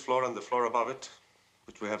 Except for this floor and the floor above it,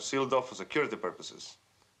 which we have sealed off for security purposes,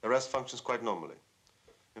 the rest functions quite normally.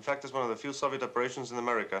 In fact, it's one of the few Soviet operations in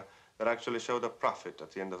America that actually showed a profit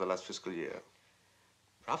at the end of the last fiscal year.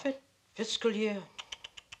 Profit? Fiscal year?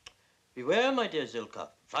 Beware, my dear Zilkov.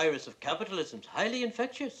 Virus of capitalism's highly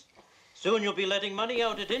infectious. Soon you'll be letting money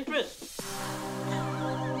out at interest.